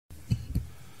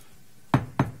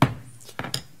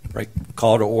Right,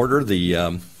 call to order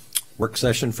the work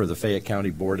session for the Fayette County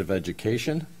Board of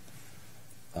Education.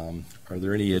 Are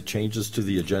there any changes to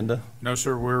the agenda? No,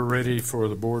 sir. We're ready for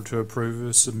the board to approve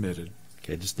as submitted.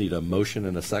 Okay, just need a motion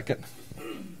and a second.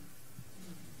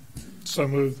 So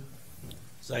moved.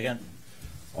 Second.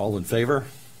 All in favor?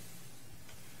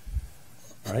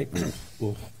 All right,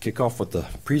 we'll kick off with the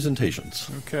presentations.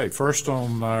 Okay, first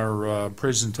on our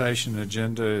presentation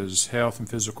agenda is Health and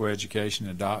Physical Education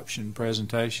Adoption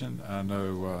presentation. I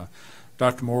know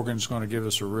Dr. Morgan is going to give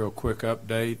us a real quick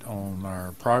update on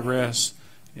our progress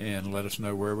and let us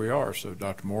know where we are. So,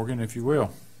 Dr. Morgan, if you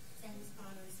will.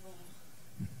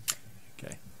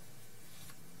 Okay.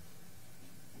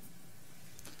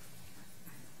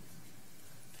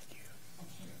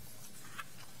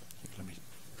 Let me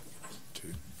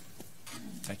do.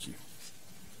 Thank you.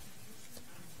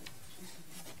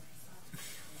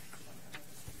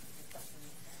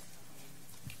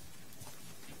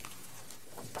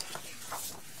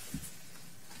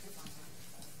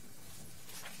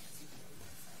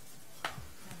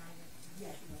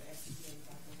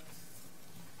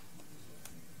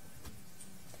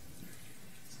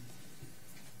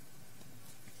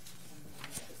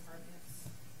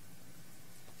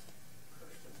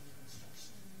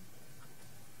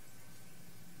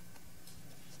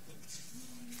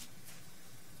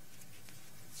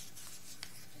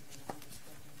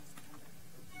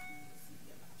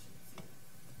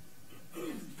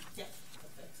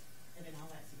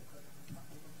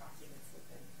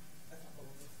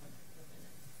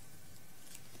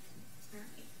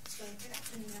 Good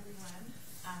afternoon, everyone.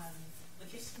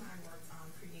 Lakeisha and I worked on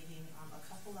creating a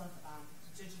couple of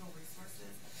digital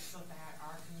resources so that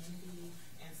our community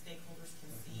and stakeholders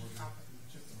can see how.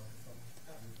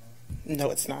 No,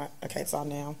 it's not. Okay, it's on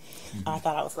now. I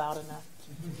thought I was loud enough.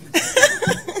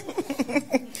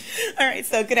 All right,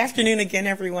 so good afternoon again,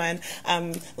 everyone.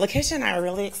 Lakeisha and I are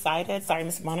really excited,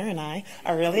 Ms. Bonner and I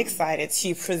are really excited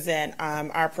to present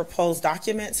our proposed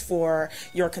documents for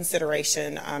your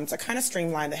consideration to kind of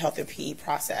streamline the health and PE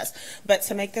process. But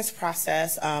to make this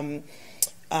process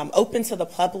open to the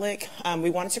public, we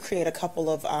wanted to create a couple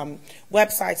of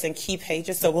websites and key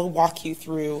pages, so we'll walk you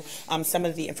through some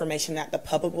of the information that the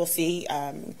public will see.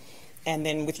 And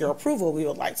then with your approval, we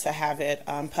would like to have it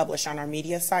published on our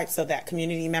media site so that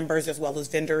community members as well as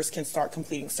vendors can start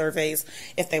completing surveys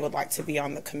if they would like to be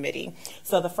on the committee.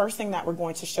 So the first thing that we're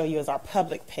going to show you is our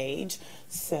public page.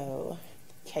 So,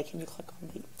 okay, can you click on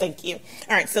the, thank you.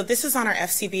 All right, so this is on our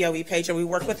FCBOE page, and we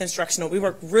work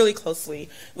really closely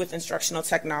with instructional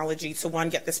technology to, one,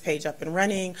 get this page up and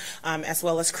running, as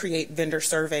well as create vendor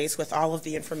surveys with all of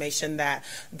the information that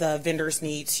the vendors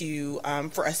need to,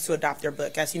 for us to adopt their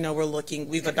book. As you know,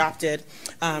 we've adopted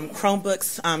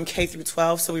Chromebooks K through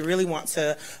 12, so we really want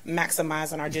to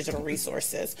maximize on our digital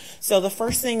resources. So the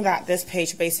first thing that this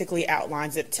page basically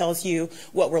outlines, it tells you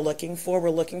what we're looking for.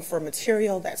 We're looking for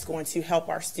material that's going to help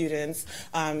our students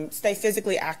stay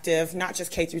physically active, not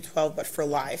just K through 12, but for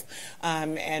life.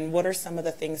 And what are some of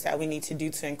the things that we need to do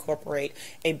to incorporate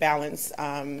a balanced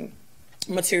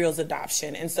materials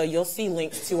adoption? And so you'll see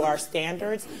links to our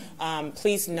standards.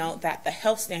 Please note that the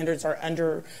health standards are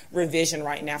under revision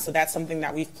right now, so that's something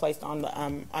that we've placed on the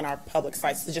on our public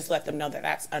sites to just let them know that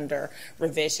that's under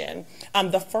revision.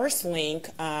 The first link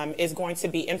is going to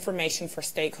be information for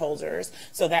stakeholders.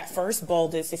 So that first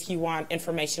bold is if you want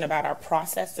information about our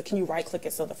process. So can you right click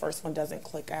it so the first one doesn't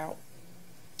click out?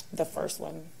 The first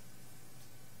one.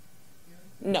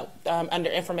 No,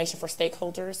 under information for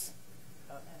stakeholders.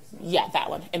 Yeah, that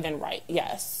one, and then right,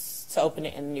 yes, to open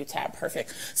it in a new tab.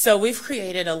 Perfect. So we've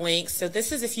created a link. So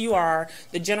this is if you are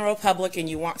the general public and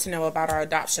you want to know about our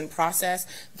adoption process,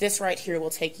 this right here will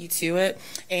take you to it.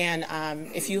 And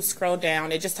if you scroll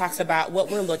down, it just talks about what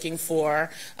we're looking for,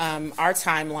 our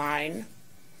timeline,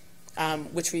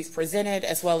 which we've presented,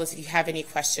 as well as if you have any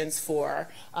questions for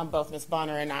both Ms.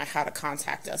 Bonner and I, how to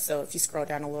contact us. So if you scroll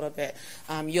down a little bit,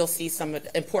 you'll see some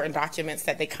important documents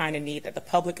that they kind of need, that the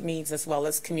public needs, as well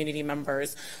as community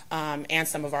members and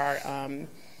some of our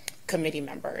committee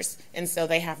members. And so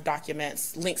they have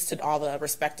documents, links to all the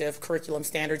respective curriculum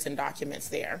standards and documents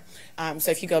there. So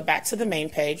if you go back to the main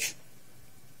page,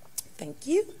 thank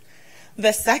you.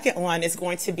 The second one is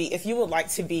going to be if you would like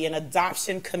to be an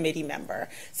adoption committee member.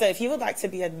 So if you would like to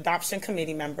be an adoption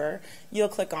committee member, you'll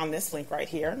click on this link right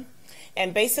here.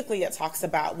 And basically it talks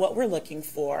about what we're looking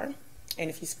for. And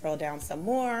if you scroll down some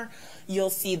more, you'll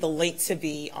see the link to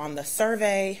be on the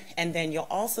survey. And then you'll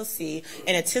also see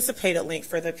an anticipated link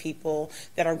for the people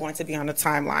that are going to be on the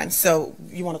timeline. So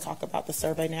you want to talk about the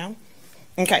survey now?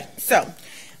 Okay, so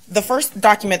the first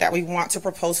document that we want to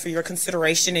propose for your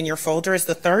consideration in your folder is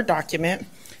the third document.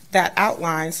 that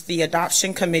outlines the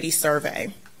Adoption Committee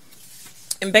survey.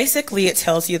 And basically, it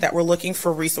tells you that we're looking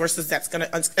for resources that's going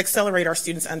to accelerate our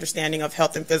students' understanding of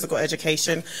health and physical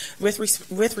education with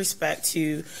respect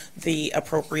to the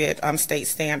appropriate state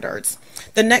standards.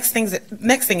 The next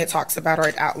thing it talks about, or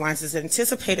it outlines, is an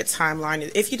anticipated timeline.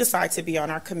 If you decide to be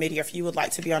on our committee, or if you would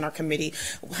like to be on our committee,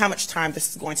 how much time this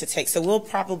is going to take. So we'll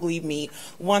probably meet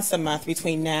once a month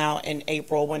between now and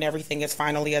April when everything is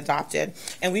finally adopted.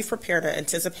 And we've prepared an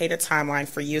anticipated timeline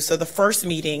for you. So the first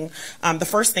meeting, the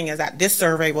first thing is that this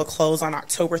survey will close on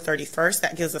October 31st.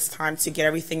 That gives us time to get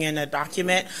everything in a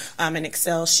document, an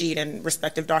Excel sheet and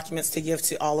respective documents to give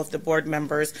to all of the board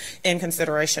members in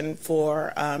consideration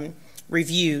for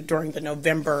review during the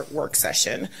November work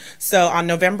session. So on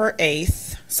November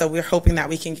 8th, so we're hoping that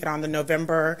we can get on the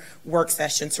November work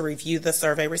session to review the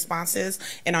survey responses.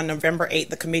 And on November 8th,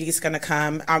 the committee is going to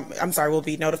come, we'll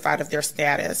be notified of their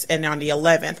status. And on the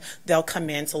 11th, they'll come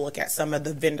in to look at some of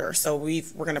the vendors. So we're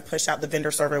going to push out the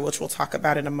vendor survey, which we'll talk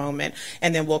about in a moment,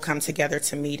 and then we'll come together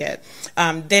to meet it.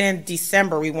 Then in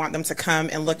December, we want them to come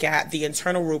and look at the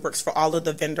internal rubrics for all of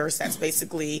the vendors that's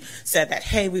basically said that,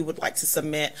 hey, we would like to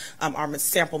submit our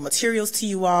sample materials to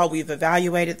you all. We've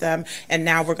evaluated them, and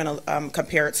now we're going to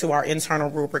compare it to our internal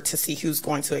rubric to see who's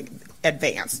going to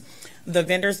advance. The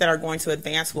vendors that are going to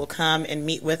advance will come and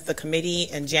meet with the committee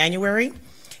in January.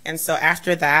 And so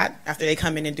after that, after they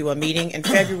come in and do a meeting in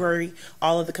February,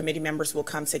 all of the committee members will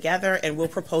come together and we'll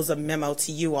propose a memo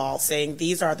to you all saying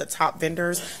these are the top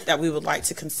vendors that we would like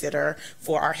to consider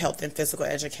for our health and physical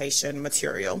education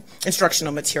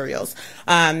instructional materials.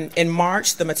 In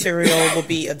March, the material will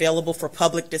be available for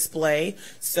public display.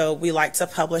 So we like to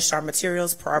publish our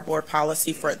materials per our board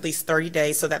policy for at least 30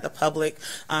 days so that the public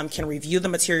can review the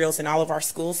materials in all of our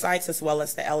school sites as well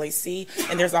as the LAC.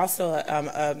 And there's also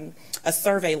a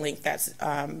survey link that's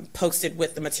posted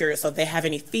with the material. So if they have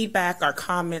any feedback or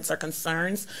comments or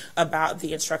concerns about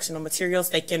the instructional materials,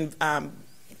 they can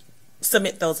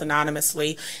submit those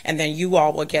anonymously, and then you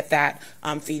all will get that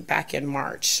feedback in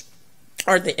March,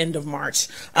 or the end of March.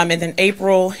 And then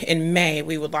April and May,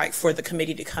 we would like for the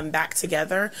committee to come back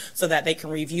together so that they can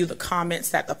review the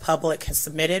comments that the public has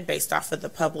submitted based off of the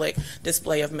public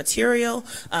display of material.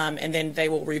 And then they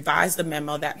will revise the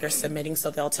memo that they're submitting, so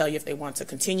they'll tell you if they want to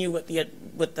continue with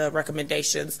the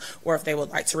recommendations or if they would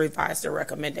like to revise their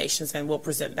recommendations, and we'll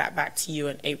present that back to you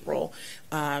in April.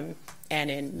 And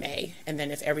in May. And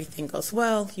then if everything goes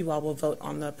well, you all will vote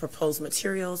on the proposed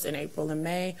materials in April and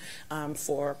May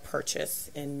for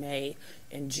purchase in May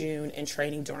and June, and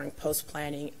training during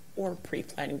post-planning or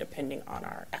pre-planning depending on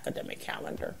our academic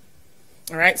calendar.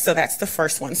 All right, so that's the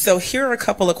first one. So here are a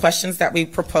couple of questions that we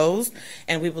proposed,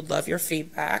 and we would love your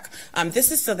feedback. This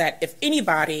is so that if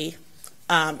anybody,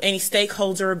 any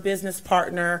stakeholder, business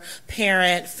partner,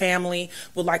 parent, family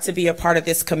would like to be a part of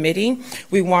this committee,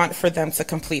 we want for them to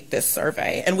complete this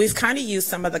survey. And we've kind of used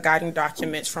some of the guiding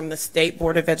documents from the State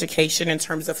Board of Education in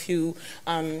terms of who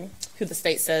the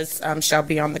state says shall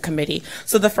be on the committee.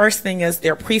 So the first thing is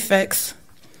their prefix,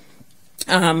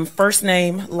 first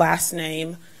name, last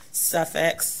name,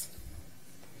 suffix,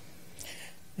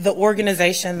 the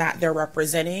organization that they're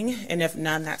representing, and if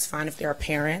none, that's fine. If they're a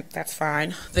parent, that's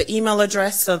fine. The email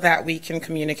address so that we can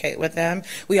communicate with them.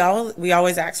 We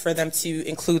always ask for them to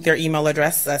include their email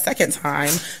address a second time,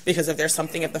 because if there's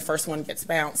something, if the first one gets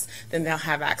bounced, then they'll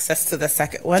have access to the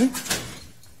second one.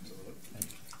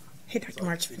 Hey, Dr.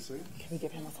 Marchman, can we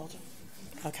give him a folder?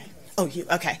 Okay. Oh, you,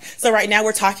 okay. So right now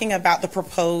we're talking about the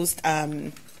proposed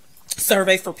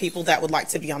survey for people that would like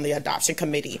to be on the adoption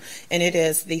committee, and it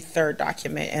is the third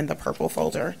document in the purple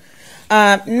folder.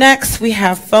 Next, we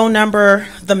have phone number,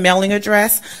 the mailing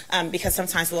address, because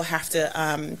sometimes we'll have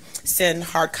to send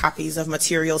hard copies of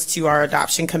materials to our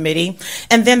adoption committee.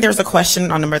 And then there's a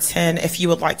question on number 10, if you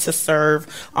would like to serve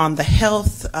on the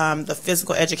health, the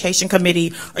physical education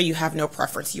committee, or you have no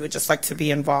preference, you would just like to be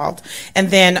involved. And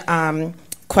then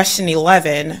question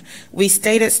 11, we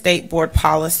stated State Board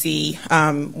Policy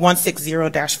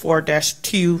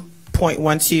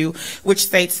 160-4-2.12, which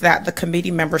states that the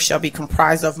committee members shall be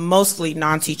comprised of mostly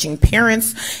non-teaching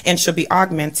parents and should be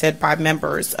augmented by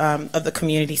members of the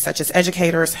community, such as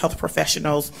educators, health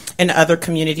professionals, and other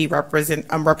community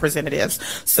representatives.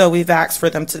 So we've asked for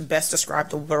them to best describe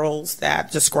the roles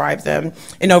that describe them.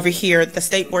 And over here, the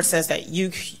State Board says that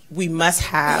we must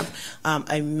have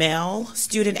a male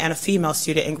student and a female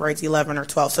student in grades 11 or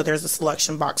 12. So there's a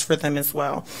selection box for them as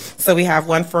well. So we have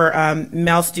one for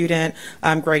male student,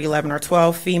 grade 11 or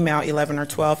 12, female 11 or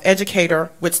 12, educator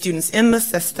with students in the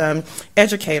system,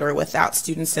 educator without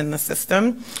students in the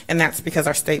system. And that's because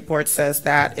our state board says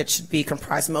that it should be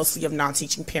comprised mostly of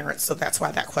non-teaching parents. So that's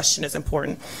why that question is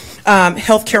important.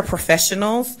 Healthcare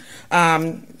professionals,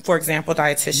 for example,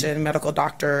 dietitian, medical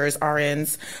doctors,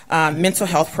 RNs, mental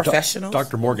health professionals.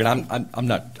 Dr. Morgan, I'm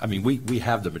not, I mean, we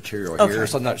have the material here,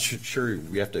 so I'm not sure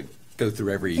we have to go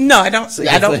through every. No, I don't.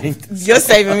 You're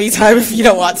saving me time if you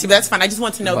don't want to. But that's fine. I just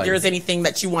want to know if there's anything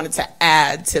that you wanted to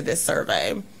add to this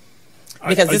survey.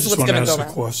 Because this is what's going to go around. I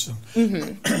just want to ask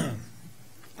a question.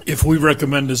 If we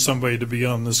recommended somebody to be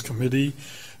on this committee,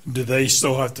 do they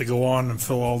still have to go on and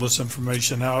fill all this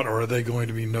information out, or are they going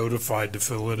to be notified to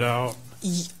fill it out?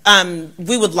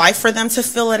 We would like for them to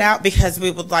fill it out because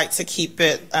we would like to keep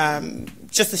it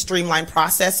just a streamlined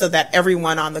process so that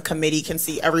everyone on the committee can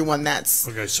see everyone that's.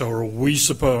 Okay, so are we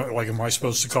supposed, like, am I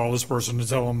supposed to call this person to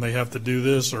tell them they have to do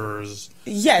this, or is?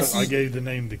 Yes. I gave the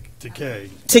name to Kay.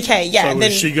 To Kay, yeah. So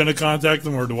then, is she going to contact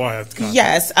them, or do I have to contact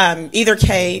yes, either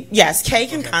Kay, yes, Kay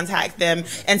can contact them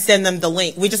and send them the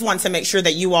link. We just wanted to make sure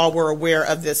that you all were aware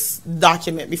of this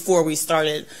document before we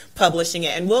started publishing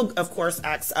it. And we'll, of course,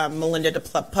 ask Melinda to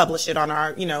publish it on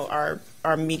our,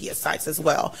 our media sites as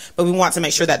well. But we want to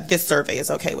make sure that this survey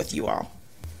is okay with you all.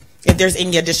 If there's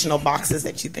any additional boxes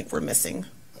that you think we're missing.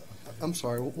 I'm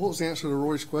sorry, what was the answer to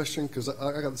Roy's question? Because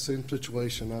I got the same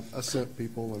situation. I sent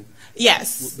people and.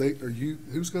 Yes.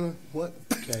 Who's going to, what?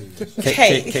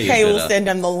 Kay will send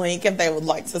them the link if they would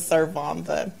like to serve on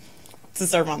the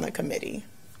committee.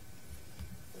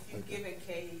 If you've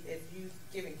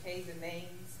given Kay the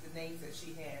names that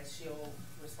she has, she'll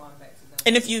respond back to them.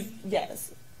 And if you,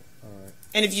 yes. All right.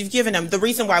 And if you've given them, the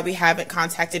reason why we haven't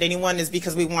contacted anyone is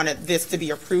because we wanted this to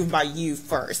be approved by you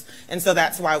first. And so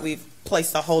that's why we've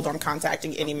placed a hold on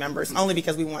contacting any members, only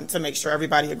because we want to make sure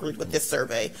everybody agreed with this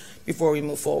survey before we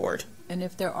move forward. And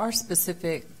if there are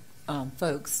specific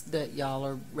folks that y'all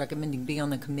are recommending be on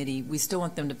the committee, we still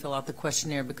want them to fill out the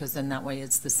questionnaire, because then that way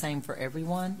it's the same for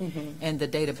everyone, and the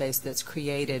database that's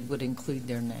created would include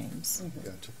their names.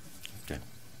 Gotcha.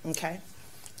 Okay.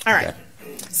 All right.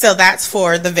 So that's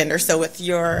for the vendor. So with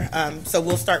your, so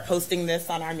we'll start posting this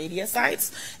on our media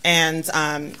sites, and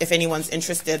if anyone's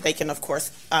interested, they can of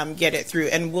course get it through,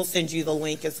 and we'll send you the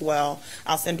link as well.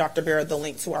 I'll send Dr. Barrett the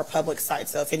link to our public site,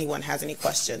 so if anyone has any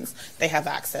questions, they have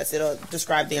access. It'll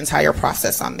describe the entire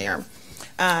process on there.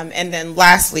 And then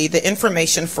lastly, the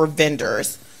information for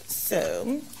vendors.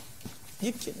 So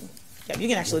you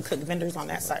can actually click vendors on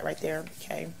that site right there.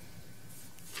 Okay.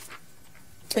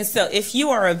 And so if you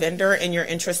are a vendor and you're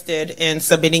interested in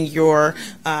submitting your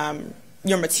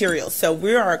materials. So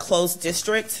we are a closed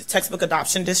district, textbook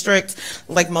adoption district,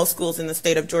 like most schools in the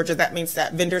state of Georgia. That means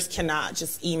that vendors cannot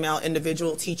just email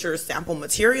individual teachers sample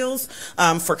materials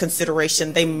for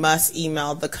consideration. They must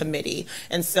email the committee.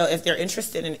 And so if they're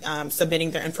interested in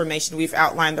submitting their information, we've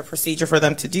outlined the procedure for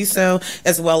them to do so,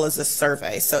 as well as a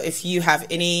survey. So if you have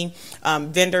any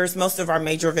vendors, most of our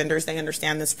major vendors, they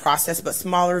understand this process, but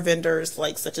smaller vendors,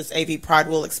 like such as AV Pride,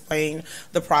 will explain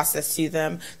the process to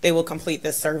them. They will complete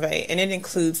this survey, and it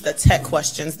includes the tech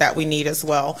questions that we need as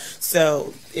well.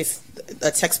 So if a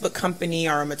textbook company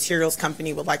or a materials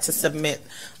company would like to submit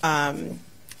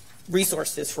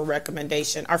resources for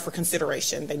recommendation or for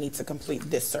consideration, they need to complete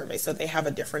this survey. So they have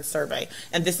a different survey.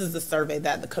 And this is the survey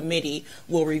that the committee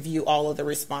will review all of the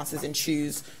responses and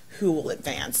choose who will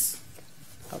advance.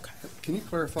 Okay. Can you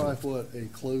clarify what a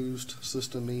closed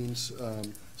system means?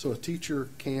 So a teacher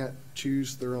can't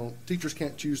choose their own, teachers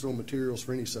can't choose their own materials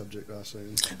for any subject, I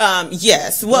assume.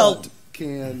 Yes, well.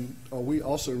 But are we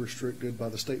also restricted by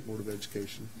the State Board of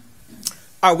Education?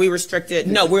 Are we restricted?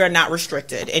 No, we are not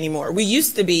restricted anymore. We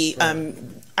used to be,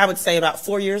 I would say about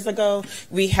 4 years ago,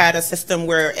 we had a system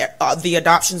where the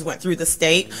adoptions went through the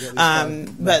state,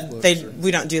 but we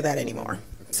don't do that anymore.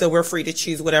 So we're free to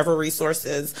choose whatever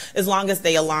resources, as long as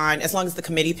they align, as long as the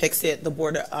committee picks it, the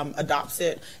board adopts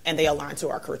it, and they align to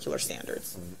our curricular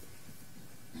standards.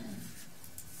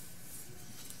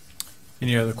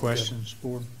 Any other questions,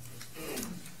 board?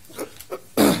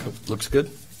 Looks good.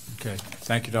 Okay.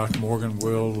 Thank you, Dr. Morgan.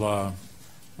 We'll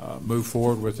move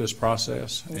forward with this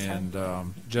process. Okay.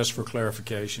 And just for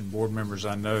clarification, board members,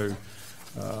 I know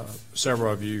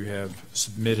several of you have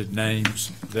submitted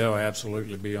names. They'll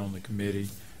absolutely be on the committee.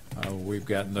 We've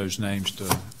gotten those names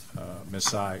to Ms.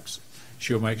 Sykes.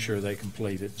 She'll make sure they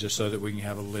complete it, just so that we can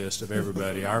have a list of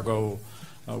everybody. Our goal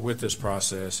with this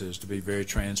process is to be very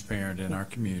transparent in our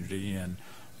community, and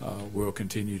we'll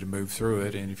continue to move through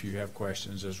it. And if you have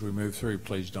questions as we move through,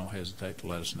 please don't hesitate to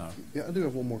let us know. Yeah, I do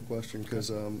have one more question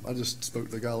because I just spoke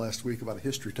to the guy last week about a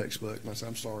history textbook, and I said,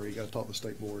 I'm sorry, you got to talk to the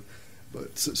state board.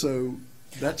 But so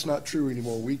that's not true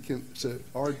anymore. So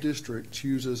our district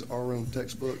chooses our own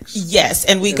textbooks. Yes,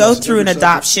 and we go through an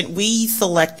adoption. We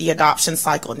select the adoption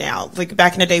cycle now. Like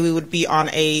back in the day, we would be on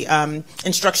a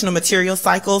instructional material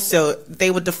cycle. So they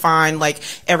would define like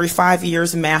every 5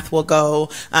 years, math will go.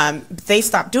 They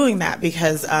stopped doing that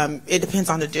because it depends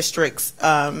on the district's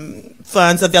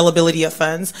funds, availability of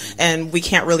funds, and we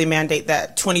can't really mandate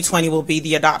that 2020 will be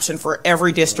the adoption for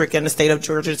every district in the state of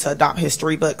Georgia to adopt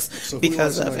history books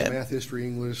because of it. Math, history,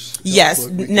 English. Yes.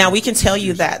 Now we can tell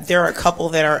you that there are a couple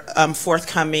that are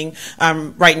forthcoming.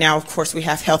 Right now, of course, we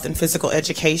have health and physical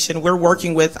education. We're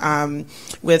working with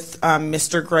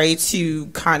Mr. Gray to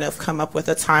kind of come up with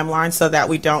a timeline so that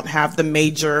we don't have the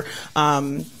major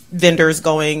vendors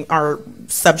going or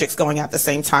subjects going at the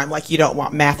same time. Like you don't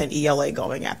want math and ELA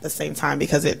going at the same time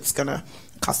because it's going to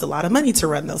cost a lot of money to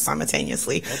run those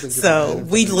simultaneously. So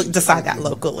we decide that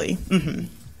locally. Mm-hmm.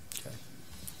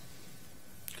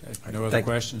 Okay. No other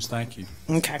questions? Thank you.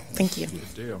 Okay. Thank you.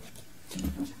 Good deal.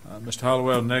 Mr.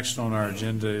 Hollowell, next on our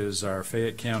agenda is our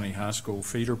Fayette County High School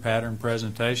feeder pattern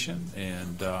presentation,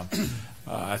 and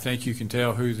I think you can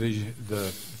tell who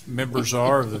the members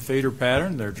are of the feeder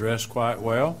pattern. They're dressed quite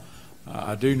well.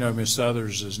 I do know Ms.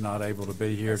 Southers is not able to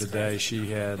be here today.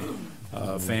 She had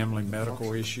a family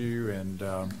medical issue,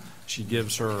 and she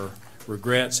gives her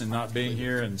regrets in not being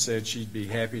here and said she'd be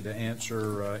happy to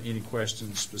answer any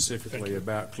questions specifically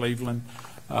about Cleveland.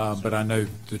 But I know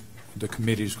the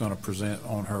committee is going to present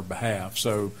on her behalf.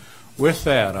 So with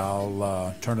that,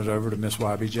 I'll turn it over to Ms.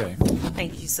 YBJ.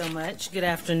 Thank you so much. Good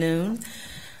afternoon.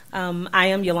 I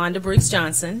am Yolanda Briggs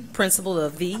Johnson, principal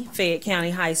of the Fayette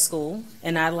County High School,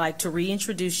 and I'd like to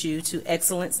reintroduce you to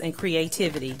excellence and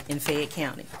creativity in Fayette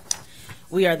County.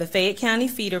 We are the Fayette County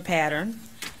feeder pattern.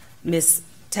 Ms.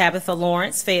 Tabitha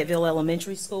Lawrence, Fayetteville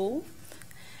Elementary School,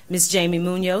 Ms. Jamie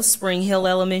Munoz, Spring Hill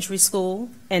Elementary School,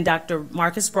 and Dr.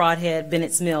 Marcus Broadhead,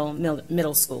 Bennett's Mill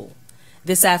Middle School.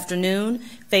 This afternoon,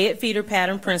 Fayette feeder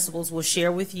pattern principals will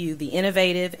share with you the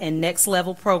innovative and next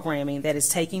level programming that is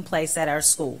taking place at our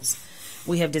schools.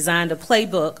 We have designed a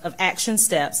playbook of action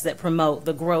steps that promote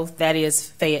the growth that is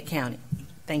Fayette County.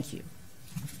 Thank you.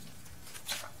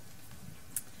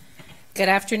 Good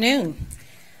afternoon.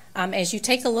 As you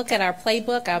take a look at our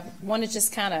playbook, I want to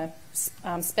just kind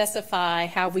of specify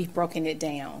how we've broken it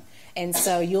down. And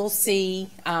so you'll see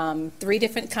three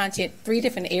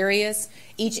different areas.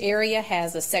 Each area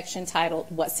has a section titled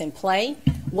What's in Play.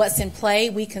 What's in Play,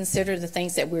 we consider the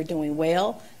things that we're doing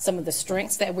well, some of the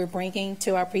strengths that we're bringing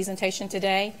to our presentation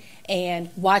today, and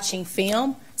Watching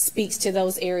Film speaks to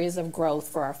those areas of growth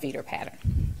for our feeder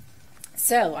pattern.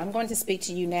 So I'm going to speak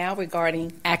to you now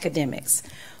regarding academics.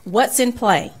 What's in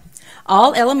play?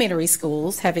 All elementary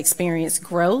schools have experienced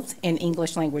growth in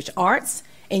English language arts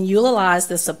and utilize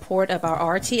the support of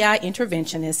our RTI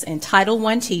interventionists and Title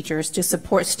I teachers to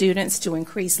support students to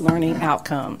increase learning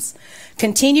outcomes.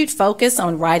 Continued focus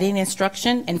on writing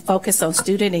instruction and focus on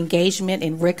student engagement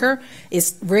and rigor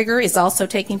is also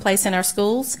taking place in our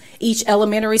schools. Each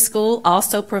elementary school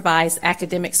also provides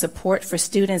academic support for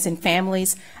students and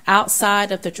families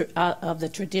outside of the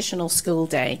traditional school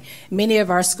day. Many of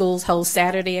our schools hold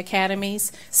Saturday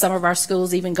academies. Some of our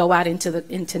schools even go out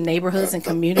into neighborhoods and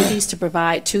communities to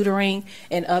provide tutoring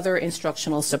and other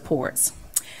instructional supports.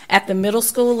 At the middle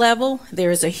school level,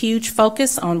 there is a huge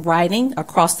focus on writing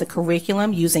across the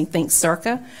curriculum using Think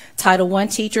Circa. Title I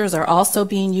teachers are also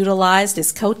being utilized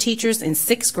as co-teachers in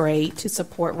 6th grade to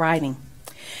support writing.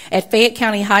 At Fayette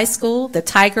County High School, the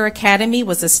Tiger Academy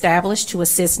was established to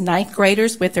assist 9th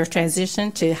graders with their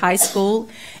transition to high school,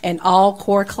 and all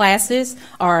core classes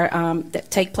are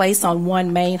that take place on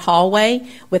one main hallway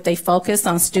with a focus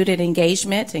on student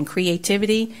engagement and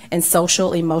creativity and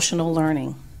social emotional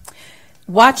learning.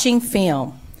 Watching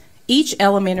film. Each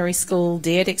elementary school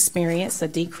did experience a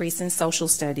decrease in social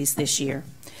studies this year.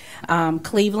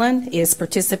 Cleveland is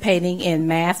participating in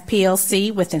Math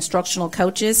PLC with instructional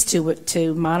coaches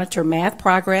to monitor math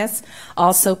progress,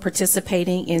 also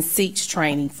participating in SEEKS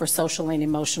training for social and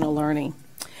emotional learning.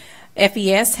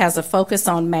 FES has a focus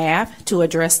on math to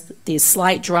address the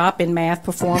slight drop in math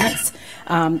performance.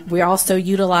 We're also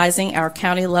utilizing our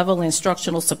county-level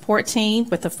instructional support team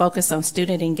with a focus on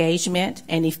student engagement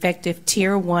and effective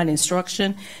Tier 1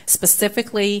 instruction,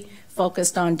 specifically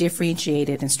focused on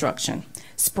differentiated instruction.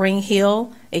 Spring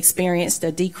Hill experienced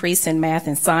a decrease in math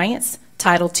and science.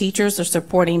 Title teachers are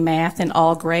supporting math in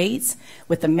all grades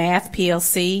with the Math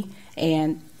PLC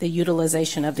and the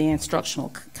utilization of the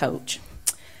instructional coach.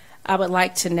 I would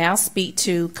like to now speak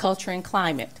to culture and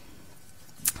climate.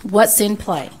 What's in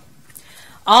play?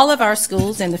 All of our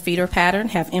schools in the feeder pattern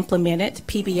have implemented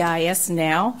PBIS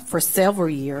now for several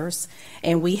years,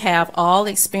 and we have all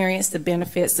experienced the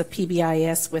benefits of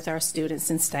PBIS with our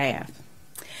students and staff.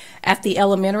 At the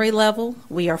elementary level,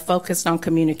 we are focused on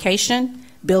communication,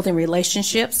 building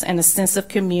relationships, and a sense of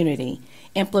community,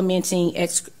 implementing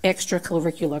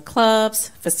extracurricular clubs,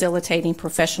 facilitating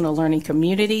professional learning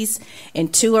communities,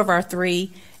 and 2 of our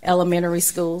 3 elementary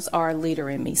schools are Leader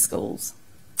in Me schools.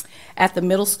 At the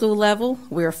middle school level,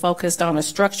 we are focused on a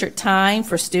structured time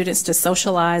for students to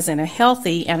socialize in a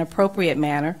healthy and appropriate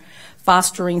manner,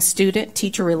 fostering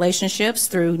student-teacher relationships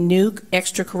through new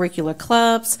extracurricular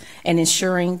clubs, and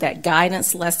ensuring that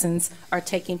guidance lessons are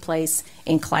taking place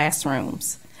in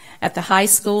classrooms. At the high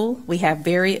school, we have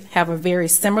a very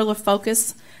similar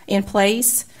focus in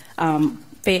place.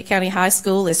 Fayette County High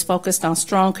School is focused on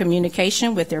strong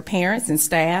communication with their parents and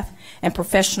staff, and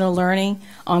professional learning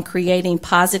on creating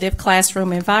positive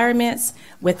classroom environments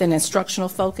with an instructional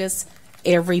focus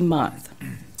every month.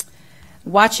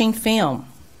 Watching film.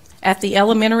 At the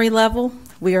elementary level,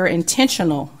 we are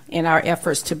intentional in our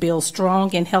efforts to build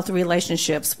strong and healthy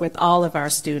relationships with all of our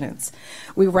students.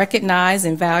 We recognize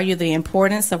and value the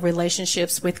importance of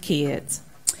relationships with kids.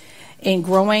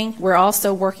 We're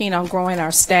also working on growing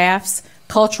our staff's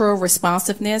cultural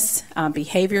responsiveness,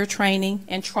 behavior training,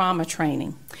 and trauma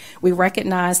training. We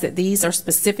recognize that these are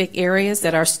specific areas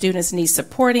that our students need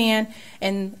support in,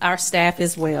 and our staff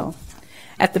as well.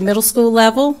 At the middle school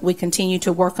level, we continue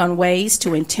to work on ways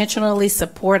to intentionally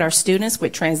support our students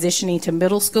with transitioning to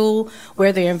middle school,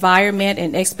 where their environment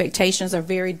and expectations are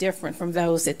very different from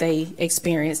those that they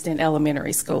experienced in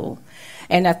elementary school.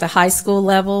 And at the high school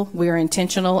level, we are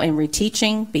intentional in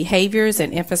reteaching behaviors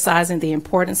and emphasizing the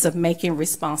importance of making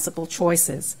responsible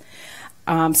choices.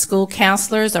 School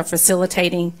counselors are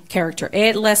facilitating character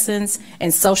ed lessons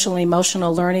and social and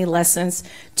emotional learning lessons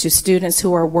to students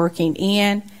who are working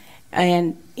in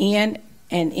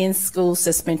school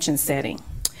suspension setting.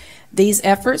 These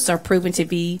efforts are proven to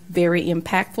be very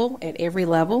impactful at every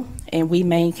level, and we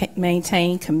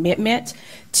maintain commitment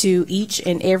to each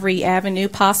and every avenue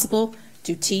possible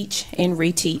to teach and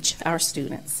reteach our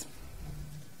students.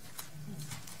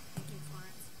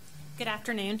 Good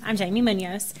afternoon. I'm Jamie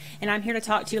Munoz, and I'm here to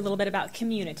talk to you a little bit about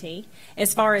community.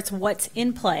 As far as what's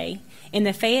in play, in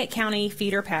the Fayette County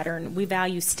feeder pattern, we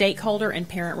value stakeholder and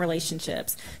parent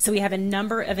relationships. So we have a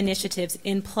number of initiatives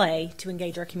in play to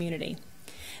engage our community.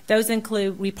 Those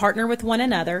include, we partner with one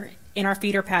another in our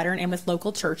feeder pattern and with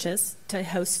local churches to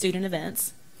host student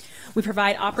events. We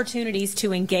provide opportunities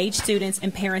to engage students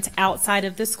and parents outside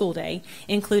of the school day,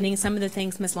 including some of the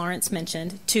things Ms. Lawrence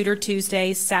mentioned, Tutor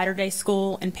Tuesdays, Saturday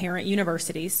school, and parent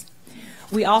universities.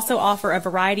 We also offer a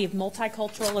variety of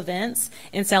multicultural events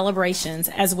and celebrations,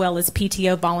 as well as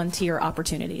PTO volunteer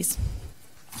opportunities.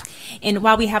 And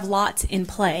while we have lots in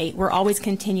play, we're always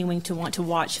continuing to want to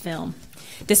watch film.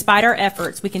 Despite our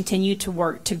efforts, we continue to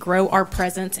work to grow our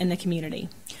presence in the community.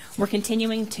 We're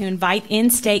continuing to invite in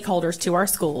stakeholders to our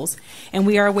schools, and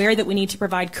we are aware that we need to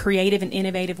provide creative and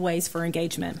innovative ways for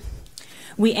engagement.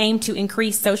 We aim to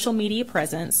increase social media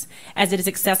presence as it is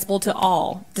accessible to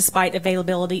all, despite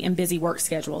availability and busy work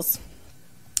schedules.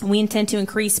 We intend to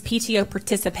increase PTO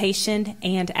participation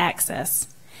and access.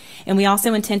 And we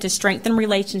also intend to strengthen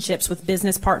relationships with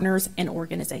business partners and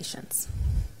organizations.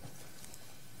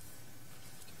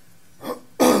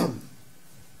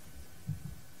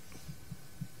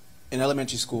 In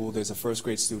elementary school, there's a first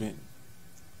grade student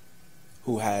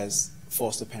who has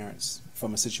foster parents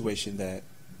from a situation that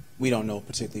we don't know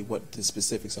particularly what the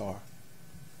specifics are.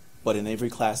 But in every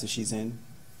class that she's in,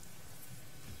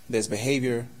 there's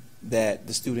behavior that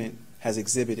the student has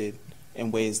exhibited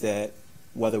in ways that,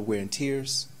 whether we're in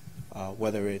tears,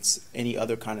 whether it's any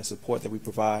other kind of support that we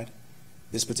provide,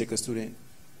 this particular student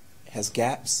has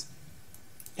gaps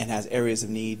and has areas of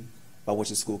need by which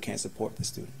the school can't support the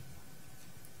student.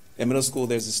 In middle school,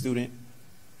 there's a student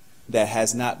that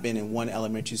has not been in one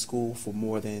elementary school for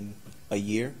more than a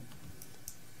year,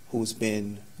 who's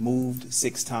been moved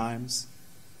 6 times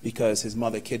because his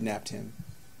mother kidnapped him.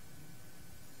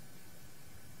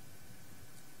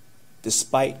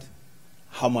 Despite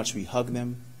how much we hug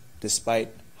them, despite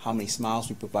how many smiles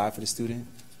we provide for the student,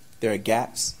 there are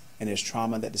gaps and there's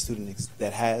trauma that the student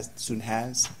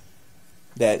has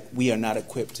that we are not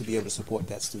equipped to be able to support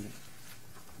that student.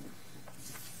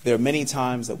 There are many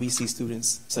times that we see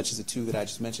students, such as the 2 that I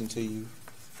just mentioned to you,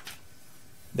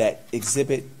 that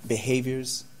exhibit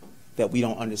behaviors that we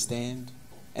don't understand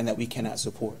and that we cannot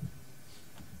support.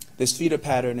 This feeder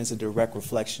pattern is a direct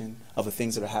reflection of the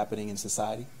things that are happening in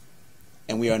society.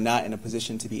 and we are not in a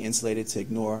position to be insulated to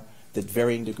ignore the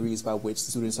varying degrees by which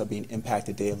students are being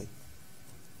impacted daily.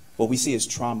 What we see is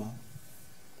trauma.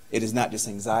 It is not just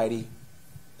anxiety.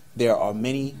 There are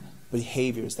many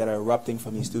behaviors that are erupting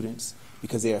from these students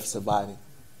because they are surviving.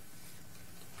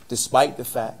 Despite the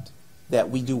fact that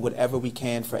we do whatever we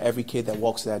can for every kid that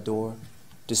walks through that door,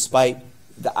 despite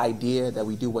the idea that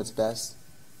we do what's best,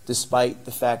 despite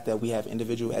the fact that we have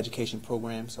individual education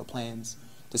programs or plans,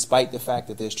 despite the fact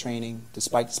that there's training,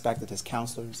 despite the fact that there's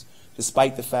counselors,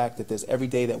 despite the fact that there's every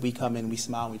day that we come in, we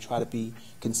smile, and we try to be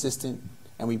consistent,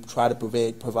 and we try to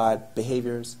provide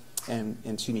behaviors and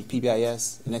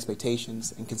PBIS and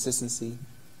expectations and consistency,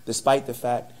 despite the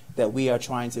fact that we are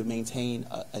trying to maintain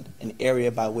an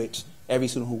area by which every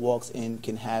student who walks in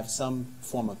can have some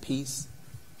form of peace,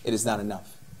 it is not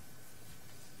enough.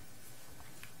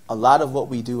 A lot of what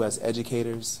we do as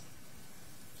educators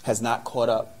has not caught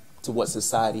up to what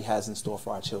society has in store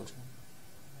for our children.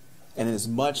 And as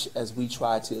much as we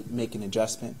try to make an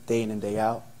adjustment day in and day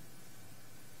out,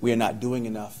 we are not doing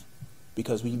enough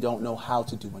because we don't know how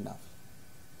to do enough.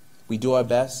 We do our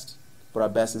best, but our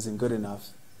best isn't good enough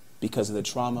because of the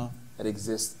trauma that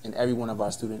exists in every one of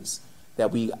our students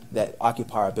that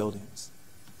occupy our buildings.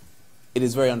 It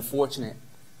is very unfortunate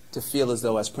to feel as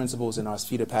though as principals in our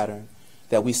feeder pattern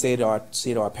that we say to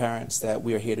our parents that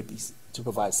we are here to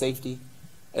provide safety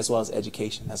as well as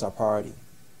education as our priority,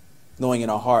 knowing in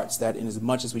our hearts that in as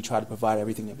much as we try to provide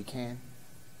everything that we can,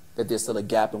 that there's still a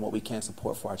gap in what we can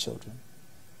support for our children.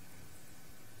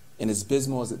 And as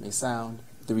abysmal as it may sound,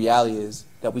 the reality is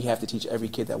that we have to teach every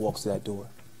kid that walks through that door.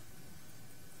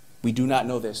 We do not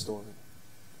know their story,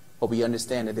 but we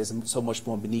understand that there's so much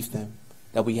more beneath them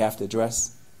that we have to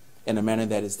address in a manner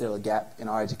that is still a gap in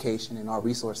our education and our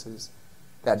resources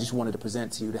that I just wanted to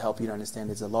present to you to help you to understand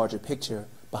there's a larger picture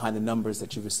behind the numbers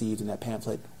that you received in that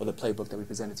pamphlet or the playbook that we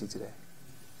presented to you today.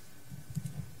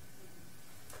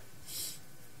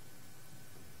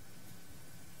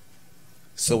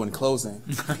 So in closing,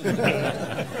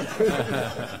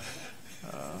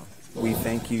 we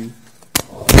thank you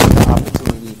for the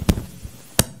opportunity.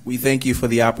 We thank you for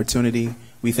the opportunity.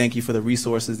 We thank you for the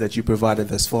resources that you provided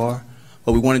thus far.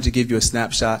 But we wanted to give you a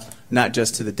snapshot, not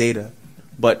just to the data,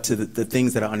 but to the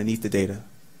things that are underneath the data.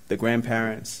 The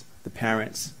grandparents, the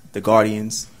parents, the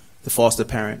guardians, the foster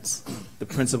parents, the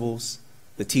principals,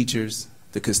 the teachers,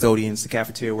 the custodians, the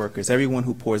cafeteria workers, everyone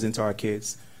who pours into our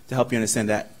kids, to help you understand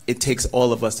that it takes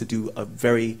all of us to do a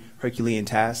very Herculean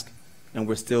task, and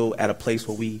we're still at a place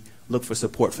where we look for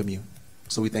support from you.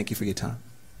 So we thank you for your time.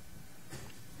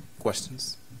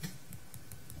 Questions?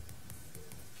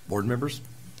 Board members?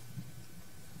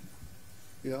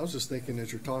 Yeah, I was just thinking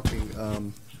as you're talking,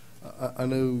 I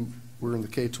know we're in the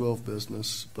K-12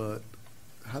 business, but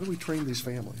how do we train these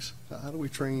families? How do we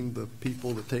train the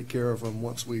people that take care of them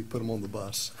once we put them on the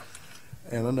bus?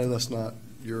 And I know that's not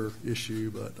your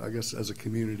issue, but I guess as a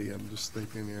community, I'm just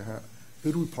thinking, you know,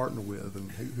 who do we partner with,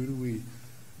 and who do we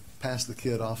pass the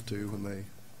kid off to when they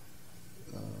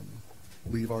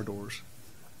leave our doors?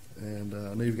 And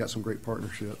I know you've got some great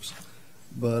partnerships.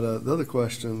 But the other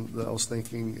question that I was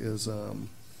thinking is, I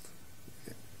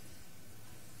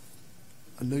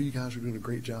know you guys are doing a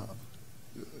great job,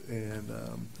 and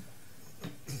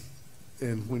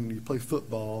when you play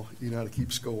football, you know how to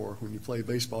keep score. When you play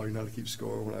baseball, you know how to keep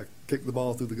score. When I kick the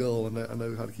ball through the goal, I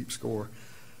know how to keep score.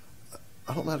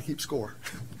 I don't know how to keep score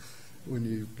when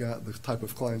you've got the type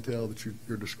of clientele that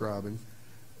you're describing,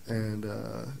 and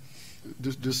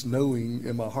just knowing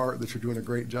in my heart that you're doing a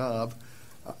great job.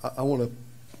 I want to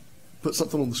put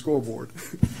something on the scoreboard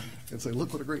and say,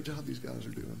 look what a great job these guys are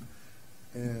doing.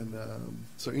 And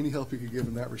so any help you could give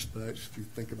in that respect, if you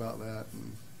think about that,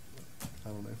 and I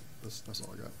don't know, that's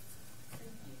all I got.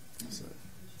 So.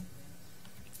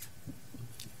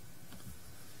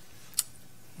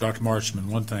 Dr. Marchman,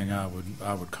 one thing I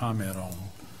would comment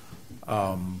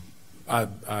on, I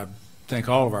think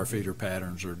all of our feeder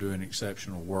patterns are doing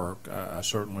exceptional work. I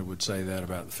certainly would say that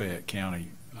about the Fayette County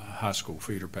high school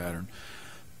feeder pattern.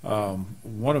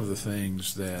 One of the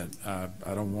things that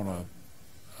I don't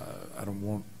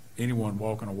want anyone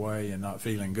walking away and not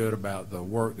feeling good about the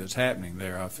work that's happening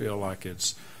there. I feel like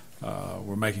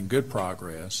we're making good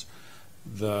progress.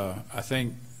 I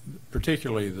think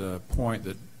particularly the point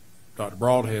that Dr.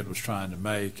 Broadhead was trying to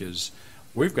make is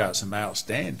we've got some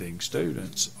outstanding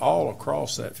students all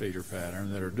across that feeder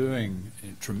pattern that are doing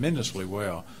tremendously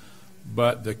well.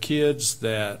 But the kids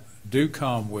that do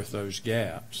come with those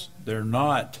gaps, they're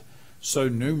not so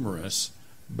numerous,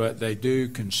 but they do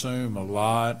consume a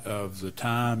lot of the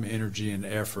time, energy, and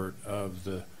effort of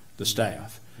the the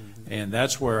staff. And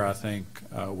that's where I think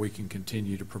we can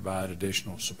continue to provide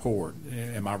additional support.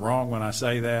 Am I wrong when I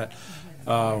say that?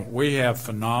 We have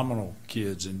phenomenal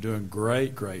kids and doing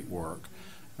great work.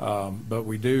 But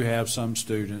we do have some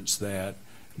students that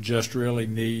just really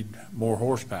need more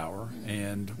horsepower,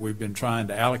 and we've been trying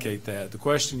to allocate that. The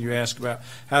question you asked about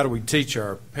how do we teach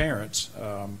our parents,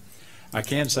 I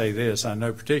can say this. I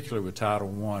know particularly with Title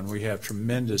I, we have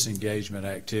tremendous engagement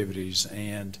activities,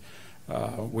 and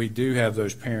we do have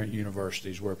those parent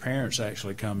universities where parents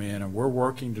actually come in, and we're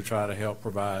working to try to help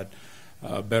provide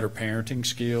better parenting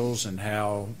skills and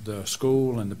how the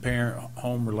school and the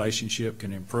parent-home relationship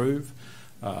can improve.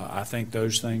 I think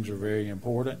those things are very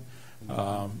important.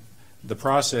 The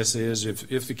process is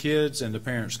if the kids and the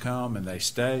parents come and they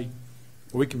stay,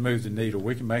 we can move the needle.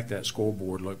 We can make that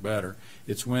scoreboard look better.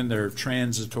 It's when they're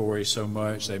transitory so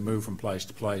much, they move from place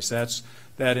to place.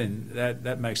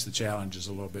 That makes the challenges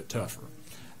a little bit tougher.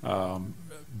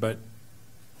 But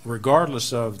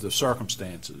regardless of the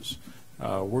circumstances,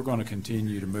 we're going to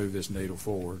continue to move this needle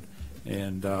forward.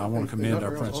 And I want to commend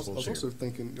our principals here. I was also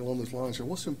thinking along those lines here,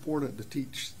 what's important to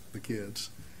teach the kids?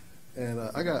 And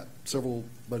I got several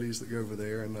buddies that go over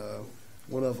there, and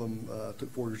one of them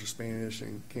took 4 years of Spanish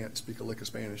and can't speak a lick of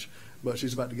Spanish, but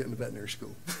she's about to get into veterinary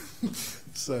school.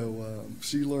 So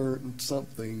she learned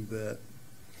something that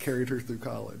carried her through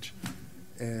college,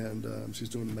 and she's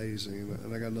doing amazing.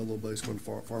 And I got another little buddy who's going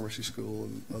to pharmacy school,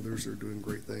 and others are doing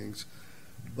great things.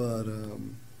 But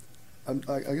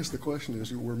I guess the question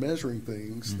is, we're measuring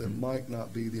things that might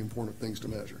not be the important things to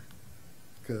measure,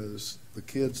 because the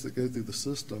kids that go through the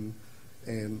system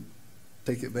and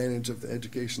take advantage of the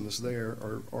education that's there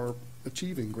are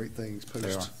achieving great things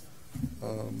post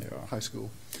high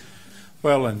school.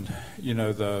 Well, and you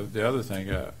know the other thing,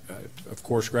 of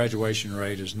course, graduation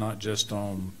rate is not just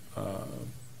on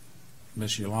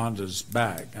Miss Yolanda's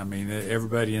back. I mean,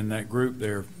 everybody in that group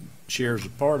there shares a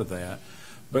part of that.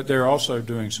 But they're also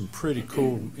doing some pretty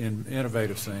cool,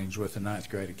 innovative things with the 9th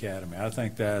grade academy. I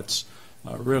think that's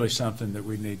really something that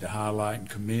we need to highlight and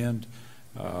commend.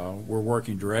 We're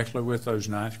working directly with those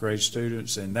 9th grade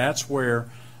students, and that's where,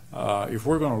 if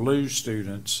we're going to lose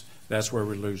students, that's where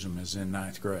we lose them, is in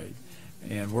 9th grade.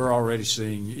 And we're already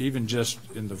seeing, even just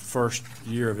in the first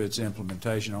year of its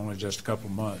implementation, only just a couple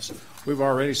months, we've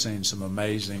already seen some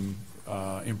amazing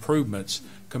improvements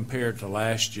compared to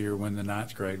last year when the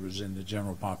 9th grade was in the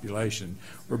general population.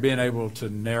 We're being able to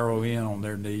narrow in on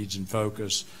their needs and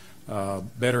focus,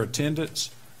 better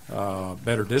attendance,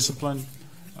 better discipline,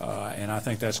 and I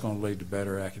think that's going to lead to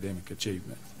better academic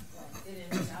achievement. It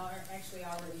is actually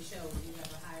already showed we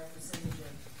have a higher percentage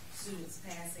of students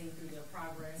passing through their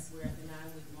progress. We're at the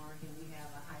 9-week mark, and we have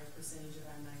a higher percentage of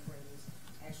our 9th graders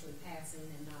actually passing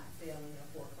and not failing their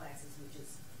 4 classes, which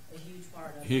is a huge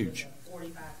part of Huge. it. 45%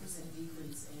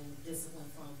 decrease in discipline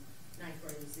from 9th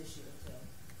graders this year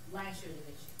to last year to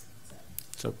this year.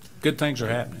 So good things are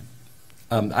happening.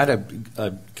 I'd have,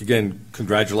 again,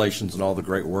 congratulations on all the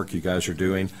great work you guys are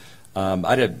doing.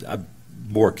 I'm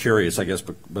more curious, I guess,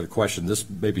 but a question. This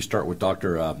maybe start with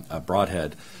Dr.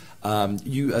 Broadhead.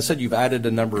 You said you've added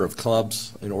a number of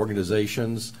clubs and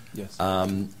organizations. Yes. Are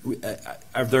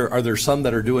there some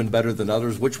that are doing better than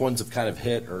others? Which ones have kind of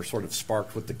hit or sort of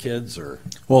sparked with the kids? Or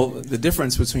Well, the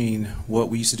difference between what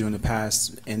we used to do in the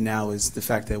past and now is the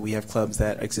fact that we have clubs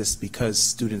that exist because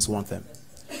students want them.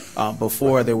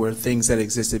 Before, there were things that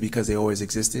existed because they always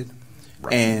existed.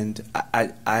 Right. And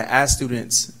I ask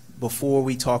students, before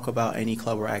we talk about any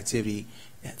club or activity,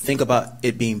 think about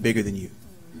it being bigger than you.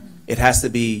 It has to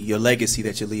be your legacy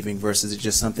that you're leaving versus it's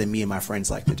just something me and my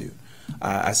friends like to do.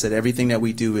 I said everything that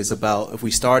we do is about, if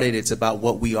we started, it's about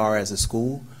what we are as a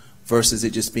school versus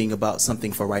it just being about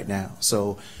something for right now.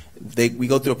 So we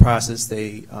go through a process.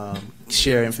 They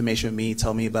share information with me,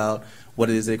 tell me about what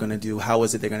it is they're going to do, how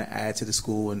is it they're going to add to the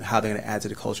school, and how they're going to add to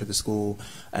the culture of the school,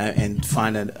 and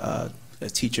find a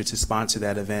teacher to sponsor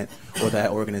that event or that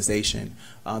organization.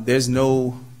 There's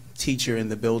no teacher in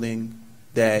the building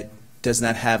that does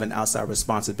not have an outside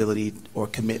responsibility or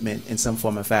commitment in some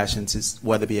form or fashion to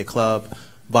whether it be a club,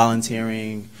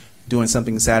 volunteering, doing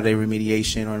something Saturday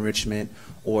remediation or enrichment,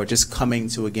 or just coming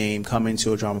to a game, coming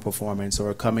to a drama performance,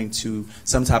 or coming to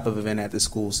some type of event at the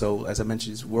school. So as I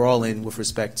mentioned, we're all in with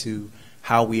respect to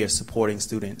how we are supporting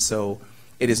students. So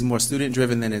it is more student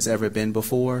driven than it's ever been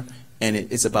before, and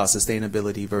it's about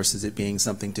sustainability versus it being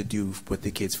something to do with the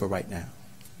kids for right now.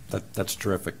 That's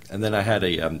terrific. And then I had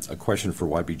a question for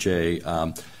YBJ.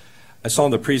 I saw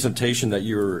in the presentation that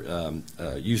you're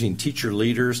using teacher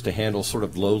leaders to handle sort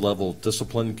of low-level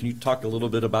discipline. Can you talk a little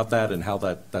bit about that and how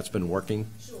that's been working?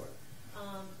 Sure.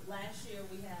 Last year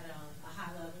we had a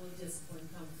high level of discipline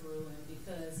come through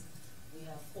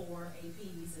 4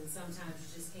 APs, and sometimes you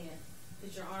just can't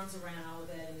put your arms around all of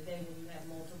that in a day when you have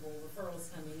multiple referrals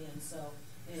coming in. So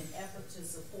in an effort to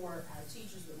support our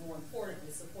teachers, but more importantly,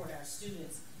 support our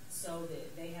students so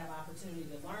that they have opportunity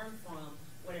to learn from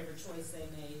whatever choice they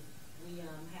made, we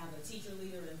have a teacher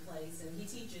leader in place, and he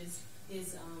teaches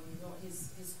his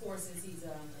courses. He's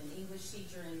an English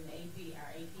teacher and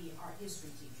our AP art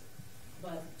history teacher.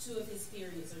 But 2 of his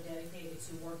periods are dedicated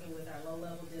to working with our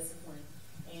low-level discipline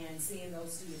and seeing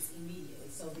those students immediately.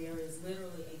 So there is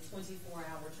literally a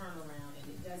 24-hour turnaround, and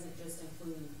it doesn't just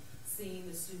include seeing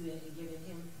the student and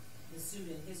giving the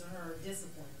student his or her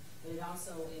discipline, but it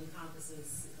also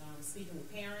encompasses speaking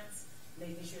with parents,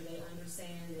 making sure they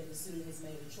understand that the student has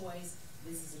made a choice.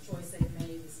 This is a choice they've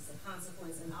made. This is a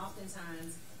consequence. And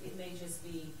oftentimes, it may just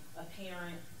be a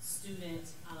parent, student,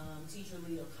 teacher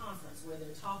leader conference where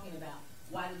they're talking about,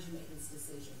 why did you make this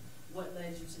decision? What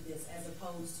led you to this, as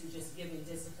opposed to just giving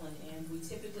discipline. And we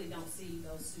typically don't see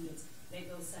those students make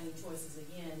those same choices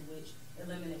again, which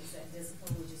eliminates that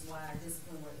discipline, which is why our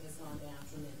discipline work has gone down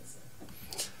tremendously.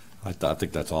 I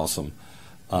think that's awesome.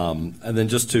 And then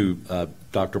just to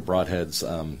Dr. Broadhead's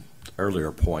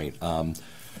earlier point,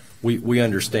 we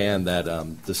understand that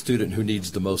the student who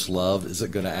needs the most love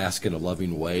isn't going to ask in a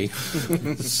loving way.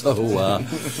 So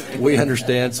we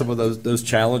understand some of those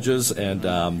challenges,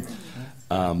 and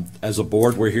as a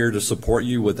board, we're here to support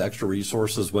you with extra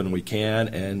resources when we can.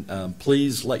 And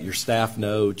please let your staff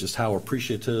know just how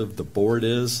appreciative the board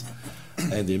is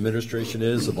and the administration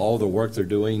is of all the work they're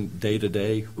doing day to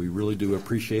day. We really do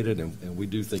appreciate it, and we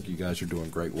do think you guys are doing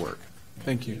great work.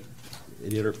 Thank you.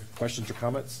 Any other questions or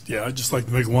comments? Yeah, I'd just like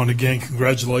to make one again.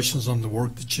 Congratulations on the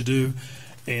work that you do.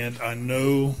 And I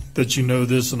know that you know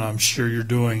this, and I'm sure you're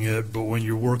doing it, but when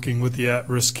you're working with the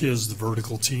at-risk kids, the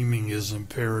vertical teaming is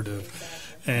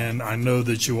imperative. And I know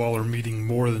that you all are meeting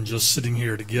more than just sitting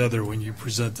here together when you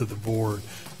present to the board,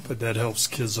 but that helps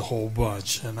kids a whole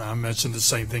bunch. And I mentioned the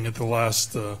same thing at the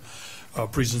last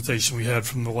presentation we had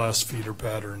from the last feeder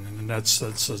pattern, and that's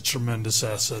a tremendous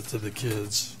asset to the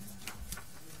kids.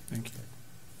 Thank you.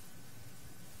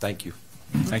 Thank you.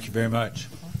 Thank you very much.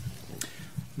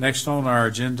 Next on our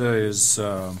agenda is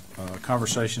a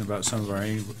conversation about some of our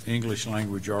English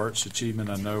language arts achievement.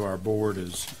 I know our board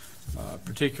is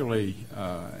particularly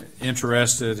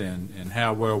interested in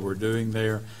how well we're doing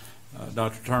there.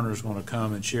 Dr. Turner is going to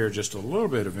come and share just a little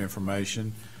bit of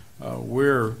information.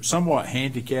 We're somewhat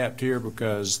handicapped here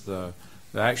because the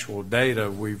actual data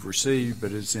we've received,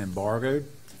 but it's embargoed,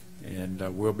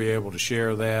 and we'll be able to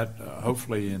share that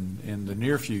hopefully in the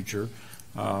near future.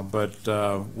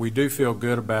 But we do feel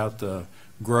good about the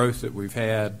growth that we've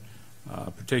had,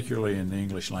 particularly in the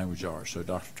English language arts. So,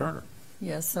 Dr. Turner.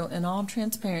 Yes, so in all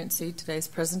transparency, today's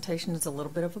presentation is a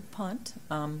little bit of a punt.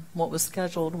 What was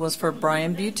scheduled was for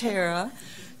Brian Butera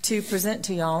to present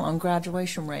to y'all on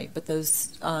graduation rate, but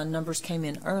those numbers came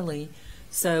in early,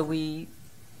 so we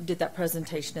did that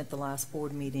presentation at the last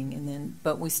board meeting,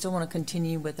 but we still want to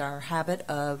continue with our habit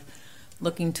of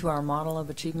looking to our model of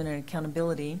achievement and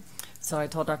accountability. So I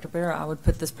told Dr. Barra I would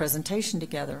put this presentation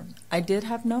together. I did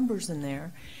have numbers in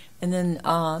there, and then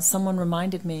someone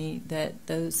reminded me that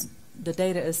the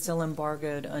data is still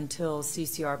embargoed until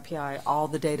CCRPI, all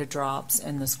the data drops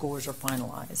and the scores are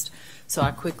finalized. So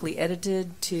I quickly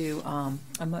edited to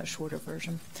a much shorter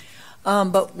version.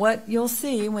 But what you'll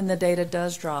see when the data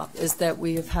does drop is that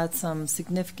we have had some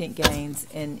significant gains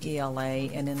in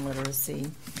ELA and in literacy.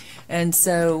 And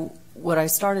so what I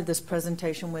started this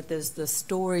presentation with is the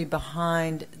story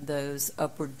behind those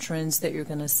upward trends that you're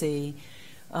going to see.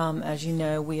 As you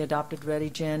know, we adopted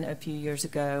ReadyGen a few years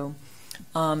ago.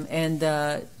 And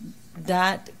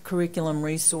that curriculum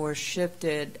resource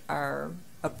shifted our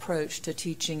approach to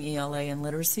teaching ELA and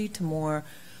literacy to more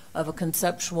of a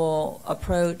conceptual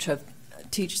approach of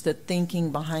teach the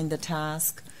thinking behind the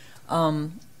task.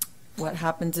 What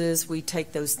happens is we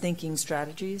take those thinking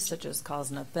strategies such as cause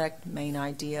and effect, main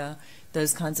idea,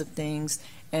 those kinds of things,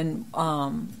 and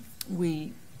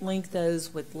we link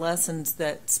those with lessons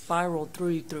that spiral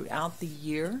throughout the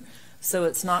year. So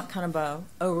it's not kind of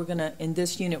in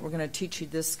this unit, we're going to teach you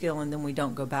this skill, and then we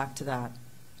don't go back to that.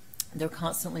 They're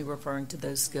constantly referring to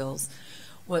those skills.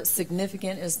 What's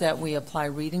significant is that we apply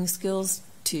reading skills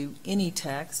to any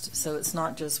text. So it's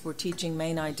not just we're teaching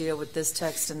main idea with this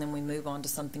text, and then we move on to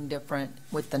something different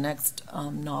with the next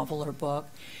novel or book.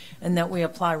 And that we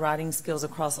apply writing skills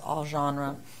across all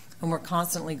genre. And we're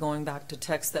constantly going back to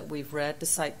texts that we've read to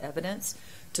cite evidence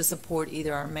to support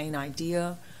either our main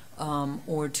idea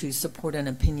or to support an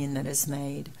opinion that is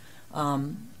made.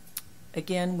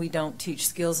 Again, we don't teach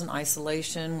skills in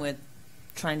isolation with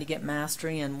trying to get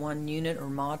mastery in one unit or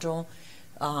module.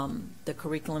 The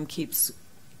curriculum keeps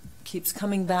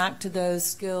coming back to those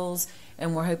skills,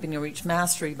 and we're hoping to reach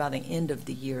mastery by the end of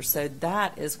the year. So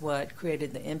that is what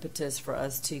created the impetus for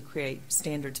us to create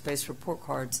standards-based report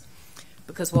cards,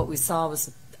 because what we saw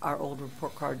was our old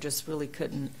report card just really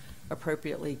couldn't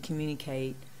appropriately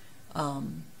communicate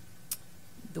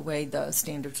the way the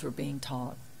standards were being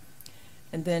taught.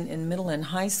 And then in middle and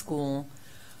high school,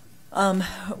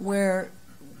 where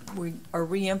we are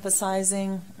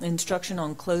re-emphasizing instruction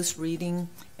on close reading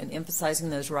and emphasizing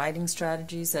those writing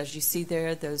strategies. As you see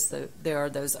there, there are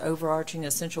those overarching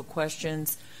essential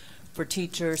questions for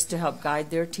teachers to help guide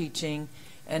their teaching,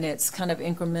 and it's kind of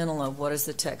incremental of what is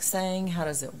the text saying, how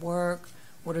does it work,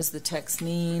 what does the text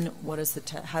mean, how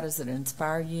does it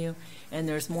inspire you, and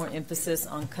there's more emphasis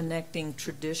on connecting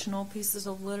traditional pieces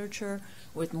of literature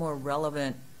with more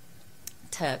relevant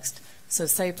text. So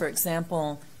say, for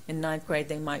example, in 9th grade,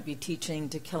 they might be teaching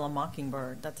To Kill a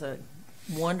Mockingbird. That's a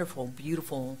wonderful,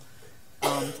 beautiful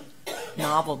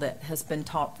novel that has been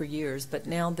taught for years, but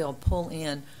now they'll pull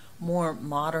in more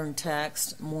modern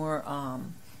text,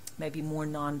 maybe more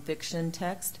nonfiction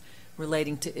text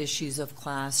relating to issues of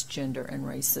class, gender, and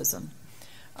racism.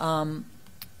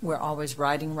 We're always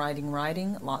writing,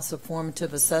 lots of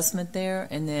formative assessment there,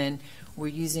 and then we're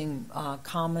using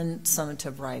common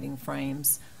summative writing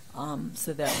frames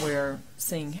so that we're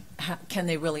seeing can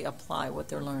they really apply what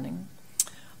they're learning.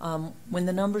 When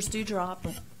the numbers do drop,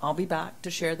 I'll be back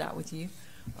to share that with you,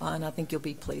 and I think you'll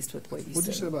be pleased with what you see. What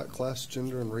did you say about class,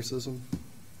 gender, and racism?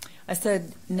 I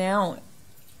said now,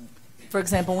 for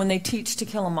example, when they teach To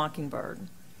Kill a Mockingbird,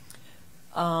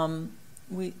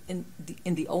 in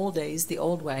the old days, the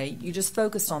old way, you just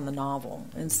focused on the novel.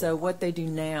 And so what they do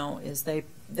now is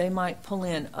they might pull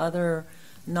in other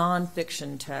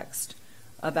nonfiction text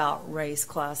about race,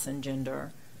 class, and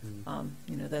gender.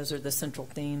 Those are the central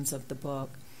themes of the book.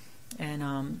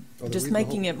 And just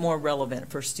making it more relevant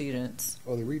for students.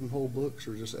 Are they reading whole books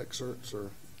or just excerpts? Or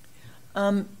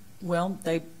well,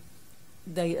 they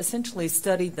essentially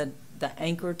study the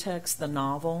anchor text, the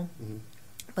novel,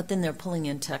 but then they're pulling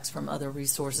in text from other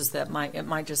resources that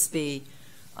might just be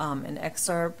an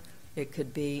excerpt. It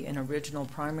could be an original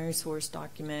primary source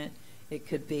document. It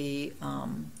could be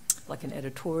like an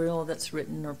editorial that's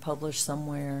written or published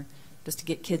somewhere, just to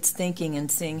get kids thinking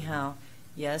and seeing how,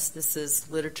 yes, this is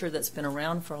literature that's been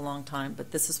around for a long time,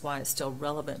 but this is why it's still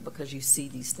relevant, because you see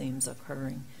these themes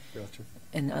occurring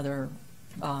in other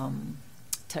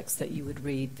texts that you would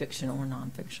read, fiction or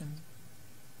nonfiction.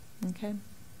 Okay.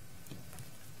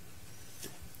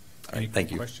 Any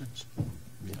Thank you. questions?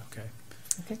 Okay.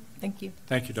 Okay, thank you.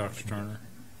 Thank you, Dr. Turner.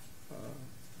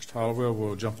 Mr. Hollowell,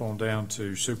 we'll jump on down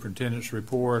to Superintendent's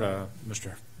report.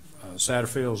 Mr.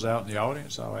 Satterfield's out in the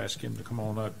audience. I'll ask him to come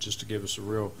on up just to give us a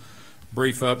real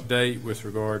brief update with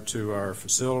regard to our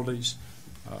facilities.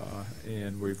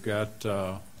 And we've got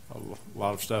a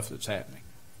lot of stuff that's happening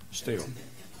still.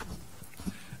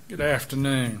 Good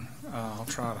afternoon. I'll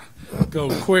try to go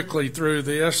quickly through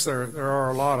this. There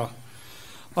are a lot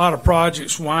of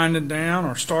projects winding down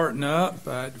or starting up.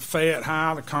 At Fayette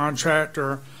High, the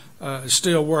contractor is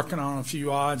still working on a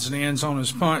few odds and ends on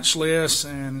his punch list,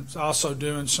 and it's also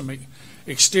doing some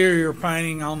exterior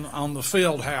painting on the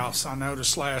field house. I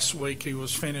noticed last week he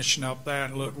was finishing up that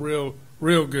and looked real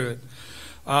good.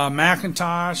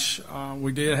 McIntosh,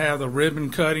 we did have the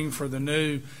ribbon cutting for the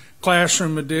new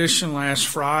classroom edition last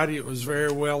Friday. It was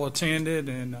very well attended,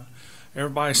 and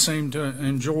everybody seemed to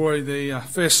enjoy the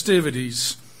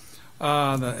festivities.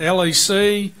 The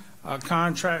LEC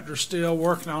contractor still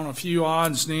working on a few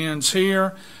odds and ends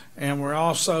here, and we're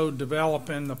also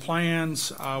developing the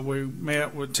plans. We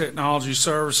met with Technology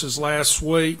Services last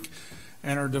week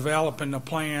and are developing the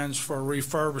plans for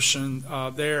refurbishing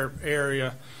their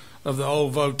area of the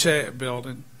old Votech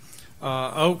building.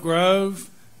 Oak Grove,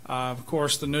 of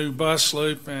course, the new bus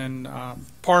loop and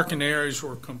parking areas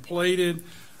were completed.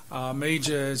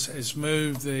 MEJA has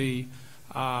moved a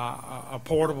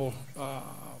portable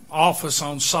office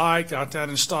on site, got that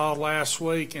installed last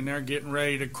week, and they're getting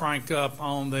ready to crank up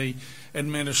on the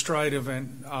administrative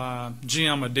and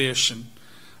gym addition.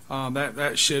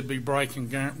 That should be breaking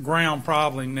ground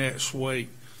probably next week.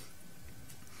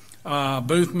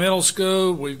 Booth Middle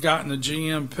School, we've gotten the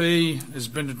GMP has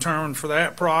been determined for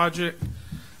that project.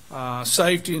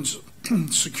 Safety and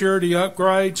security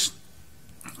upgrades,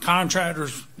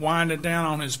 contractor's winding down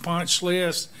on his punch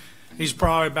list. He's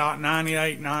probably about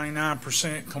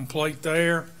 98-99% complete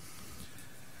there.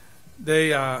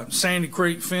 The Sandy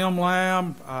Creek Film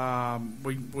Lab,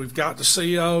 we've got the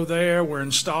CO there. We're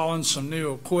installing some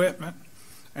new equipment,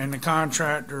 and the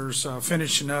contractor's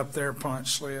finishing up their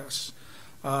punch list.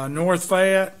 North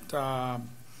Fayette,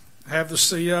 have the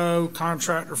CO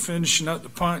contractor finishing up the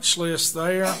punch list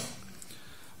there.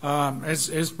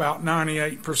 It's about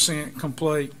 98%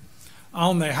 complete.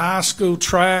 On the high school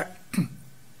track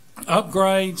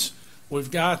upgrades,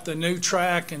 we've got the new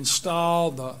track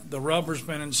installed. The rubber's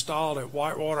been installed at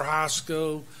Whitewater High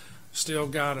School. Still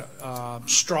got to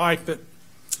stripe it.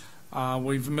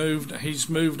 He's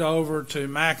moved over to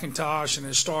McIntosh and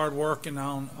has started working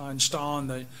on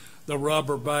installing the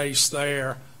rubber base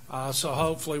there. So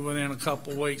hopefully within a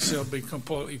couple of weeks he'll be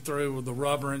completely through with the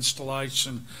rubber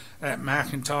installation at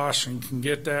McIntosh and can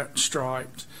get that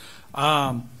striped.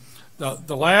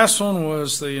 The last one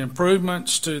was the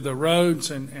improvements to the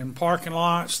roads and parking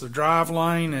lots, the drive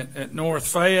lane at North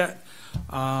Fayette.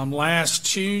 Last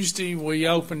Tuesday we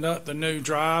opened up the new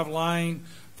drive lane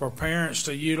for parents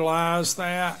to utilize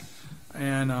that,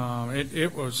 and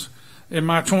it was, in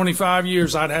my 25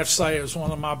 years, I'd have to say it was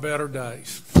one of my better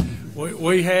days.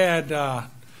 We had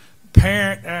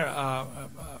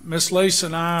Miss Lisa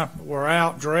and I were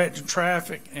out directing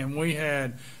traffic, and we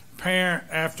had parent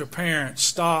after parent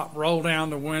stop, roll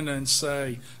down the window and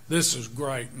say, "This is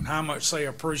great," and how much they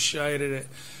appreciated it.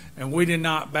 And we did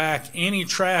not back any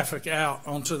traffic out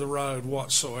onto the road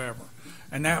whatsoever.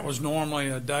 And that was normally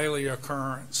a daily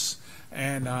occurrence,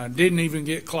 and didn't even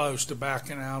get close to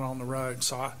backing out on the road.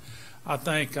 So I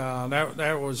think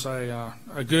that was a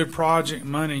good project,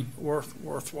 money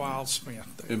worthwhile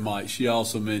spent there. And Mike, she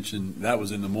also mentioned that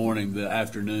was in the morning. The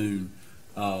afternoon,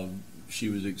 she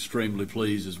was extremely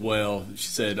pleased as well. She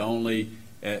said only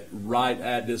right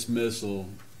at dismissal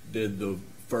did the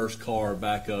first car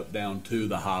back up down to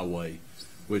the highway,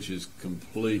 which is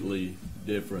completely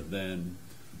different than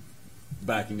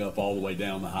backing up all the way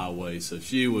down the highway. So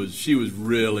she was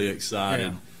really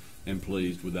excited and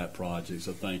pleased with that project.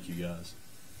 So thank you guys.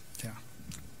 Yeah.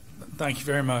 Thank you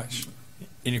very much.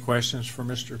 Any questions for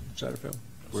Mr. Satterfield?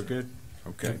 We're good?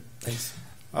 Okay. Thanks.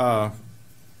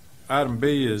 Item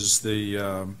B is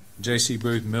the J.C.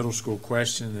 Booth Middle School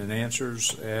question and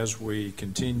answers. As we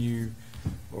continue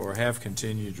or have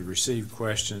continued to receive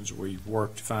questions, we've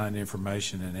worked to find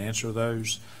information and answer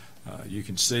those. You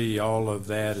can see all of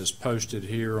that is posted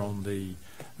here on the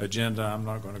agenda. I'm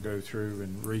not going to go through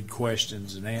and read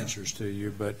questions and answers to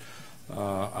you, but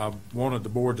I wanted the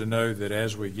board to know that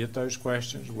as we get those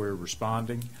questions, we're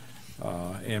responding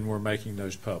and we're making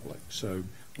those public. So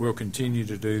we'll continue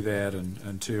to do that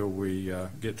until we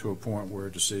get to a point where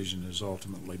a decision is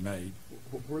ultimately made.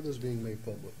 Where are those being made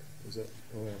public? Is that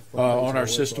on our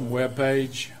system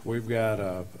webpage? We've got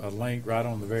a link right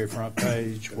on the very front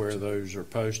page where those are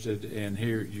posted, and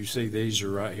here you see these are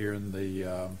right here in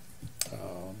the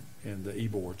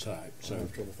e-board type. So I'm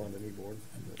trying to find an e-board.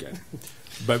 Okay.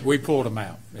 But we pulled them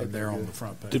out, and they're on the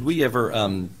front page. Did we ever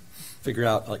figure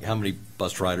out like how many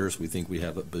bus riders we think we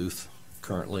have at Booth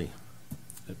currently?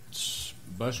 It's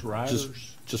bus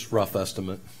riders? Just rough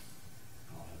estimate.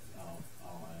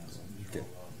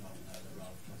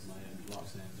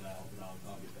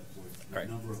 Right.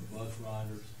 Number of bus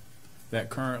riders that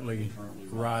currently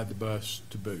ride the bus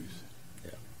to Booth.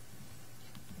 Yeah.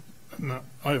 No,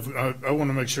 I want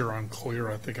to make sure I'm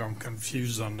clear. I think I'm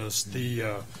confused on this.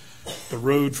 The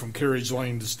road from Carriage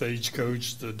Lane to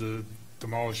Stagecoach, the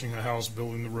demolishing the house,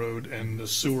 building the road, and the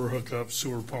sewer hookup,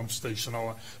 sewer pump station,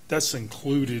 all that's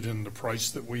included in the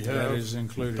price that we have. That is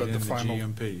included in the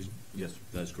GMP. Yes,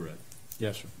 that's correct.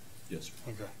 Yes, sir. Yes, sir.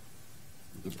 Okay.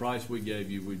 The price we gave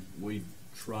you, we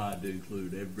tried to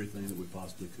include everything that we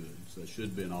possibly could, so it should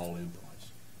have been all in price.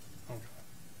 Okay.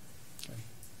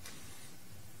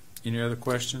 Any other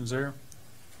questions there?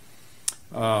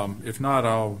 If not,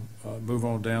 I'll move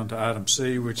on down to item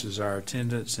C, which is our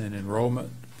attendance and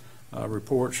enrollment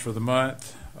reports for the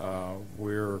month.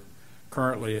 We're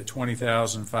currently at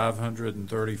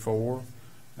 20,534.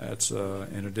 That's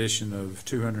an addition of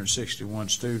 261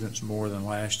 students more than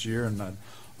last year, and I'd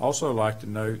also like to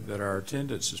note that our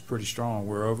attendance is pretty strong.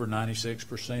 We're over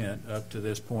 96% up to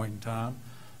this point in time.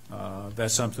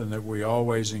 That's something that we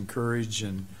always encourage,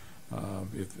 and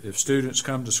if students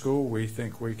come to school, we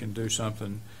think we can do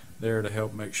something there to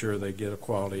help make sure they get a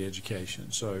quality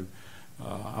education. So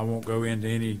I won't go into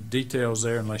any details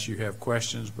there unless you have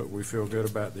questions, but we feel good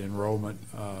about the enrollment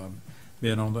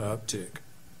being on the uptick.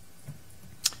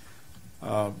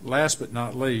 Last but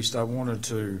not least, I wanted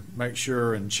to make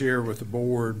sure and share with the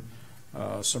board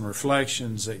some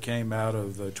reflections that came out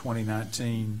of the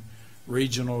 2019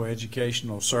 Regional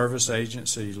Educational Service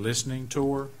Agency listening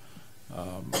tour.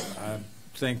 I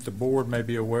think the board may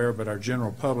be aware, but our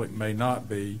general public may not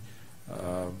be.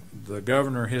 The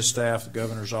governor, his staff, the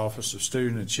governor's Office of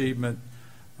Student Achievement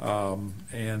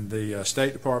and the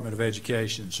State Department of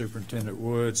Education, Superintendent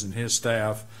Woods and his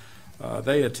staff,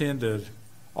 they attended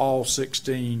all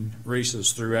 16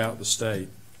 RESAs throughout the state.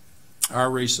 Our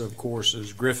RESA, of course,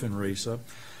 is Griffin RESA,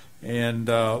 and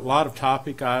a lot of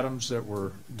topic items that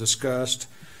were discussed: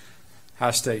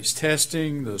 high stakes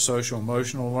testing, the social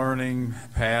emotional learning,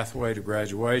 pathway to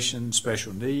graduation,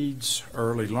 special needs,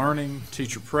 early learning,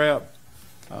 teacher prep.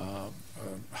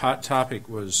 Hot topic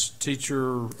was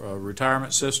teacher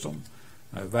retirement system,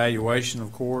 evaluation,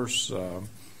 of course,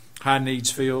 high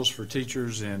needs fields for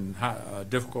teachers in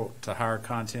difficult to hire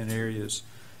content areas,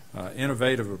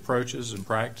 innovative approaches and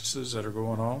practices that are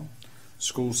going on,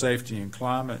 school safety and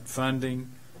climate, funding,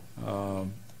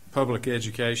 public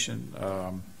education,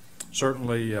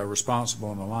 certainly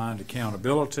responsible and aligned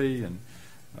accountability, and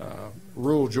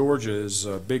rural Georgia is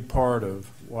a big part of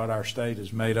what our state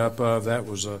is made up of. That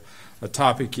was a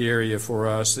topic area for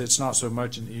us. It's not so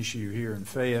much an issue here in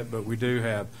Fayette, but we do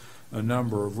have a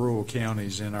number of rural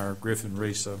counties in our Griffin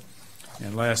RESA.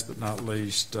 And last but not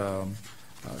least,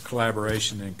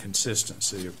 collaboration and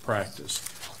consistency of practice.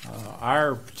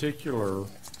 Our particular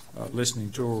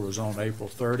listening tour was on April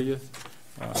 30th.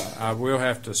 I will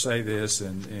have to say this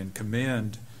and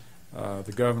commend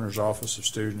the Governor's Office of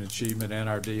Student Achievement and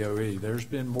our DOE. There's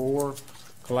been more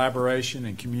collaboration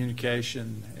and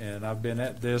communication, and I've been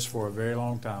at this for a very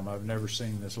long time. I've never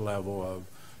seen this level of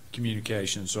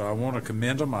communication. So I want to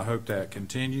commend them. I hope that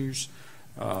continues,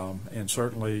 and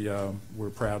certainly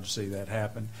we're proud to see that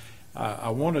happen. I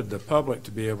wanted the public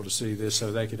to be able to see this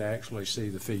so they could actually see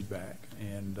the feedback.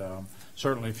 And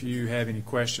certainly if you have any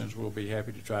questions, we'll be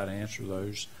happy to try to answer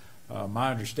those.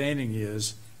 My understanding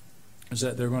is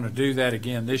that they're going to do that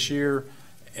again this year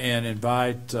and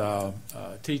invite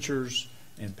teachers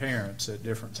and parents at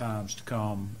different times to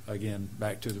come again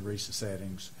back to the RESA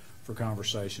settings for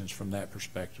conversations from that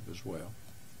perspective as well.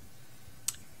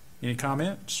 Any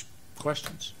comments,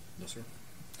 questions? No, sir.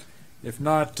 If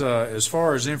not, as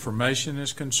far as information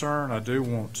is concerned, I do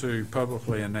want to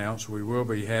publicly announce we will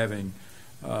be having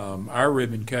our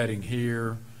ribbon cutting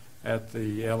here at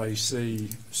the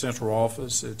LAC Central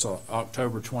Office. It's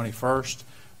October 21st.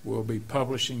 We'll be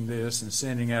publishing this and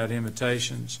sending out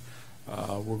invitations.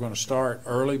 We're going to start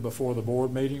early before the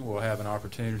board meeting. We'll have an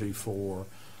opportunity for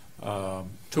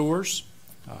tours.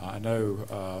 I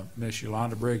know Miss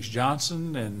Yolanda Briggs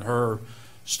Johnson and her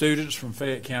students from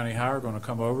Fayette County High are going to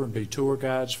come over and be tour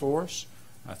guides for us.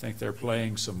 I think they're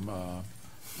playing some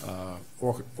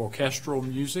orchestral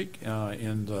music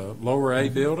in the lower A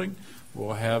building.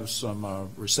 We'll have some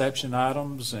reception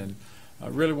items, and I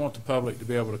really want the public to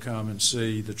be able to come and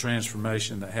see the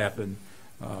transformation that happened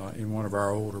in one of our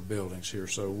older buildings here.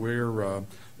 So we're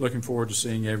looking forward to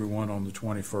seeing everyone on the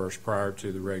 21st prior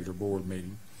to the regular board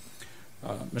meeting.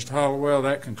 Mr. Hollowell,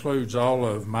 that concludes all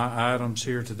of my items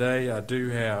here today. I do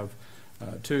have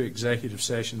two executive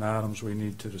session items we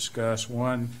need to discuss.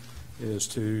 One is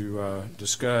to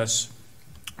discuss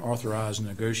authorized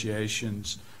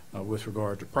negotiations with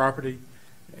regard to property,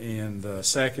 and the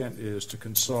second is to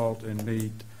consult and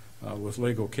meet with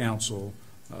legal counsel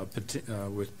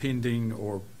with pending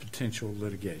or potential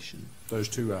litigation. Those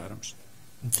two items.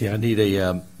 Okay, I need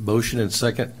a motion and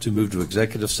second to move to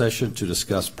executive session to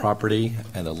discuss property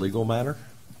and a legal matter.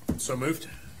 So moved.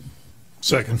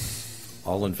 Second.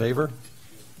 All in favor?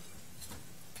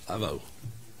 I vote.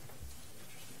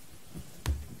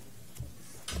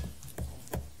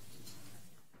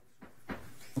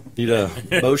 Need a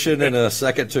motion and a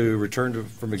second to return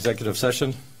from executive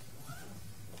session.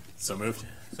 So moved.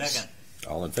 Second.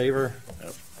 All in favor?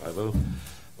 Yep. I vote.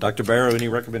 Dr. Barrow, any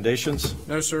recommendations?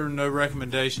 No, sir, no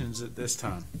recommendations at this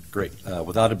time. Great.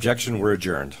 Without objection, we're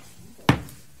adjourned.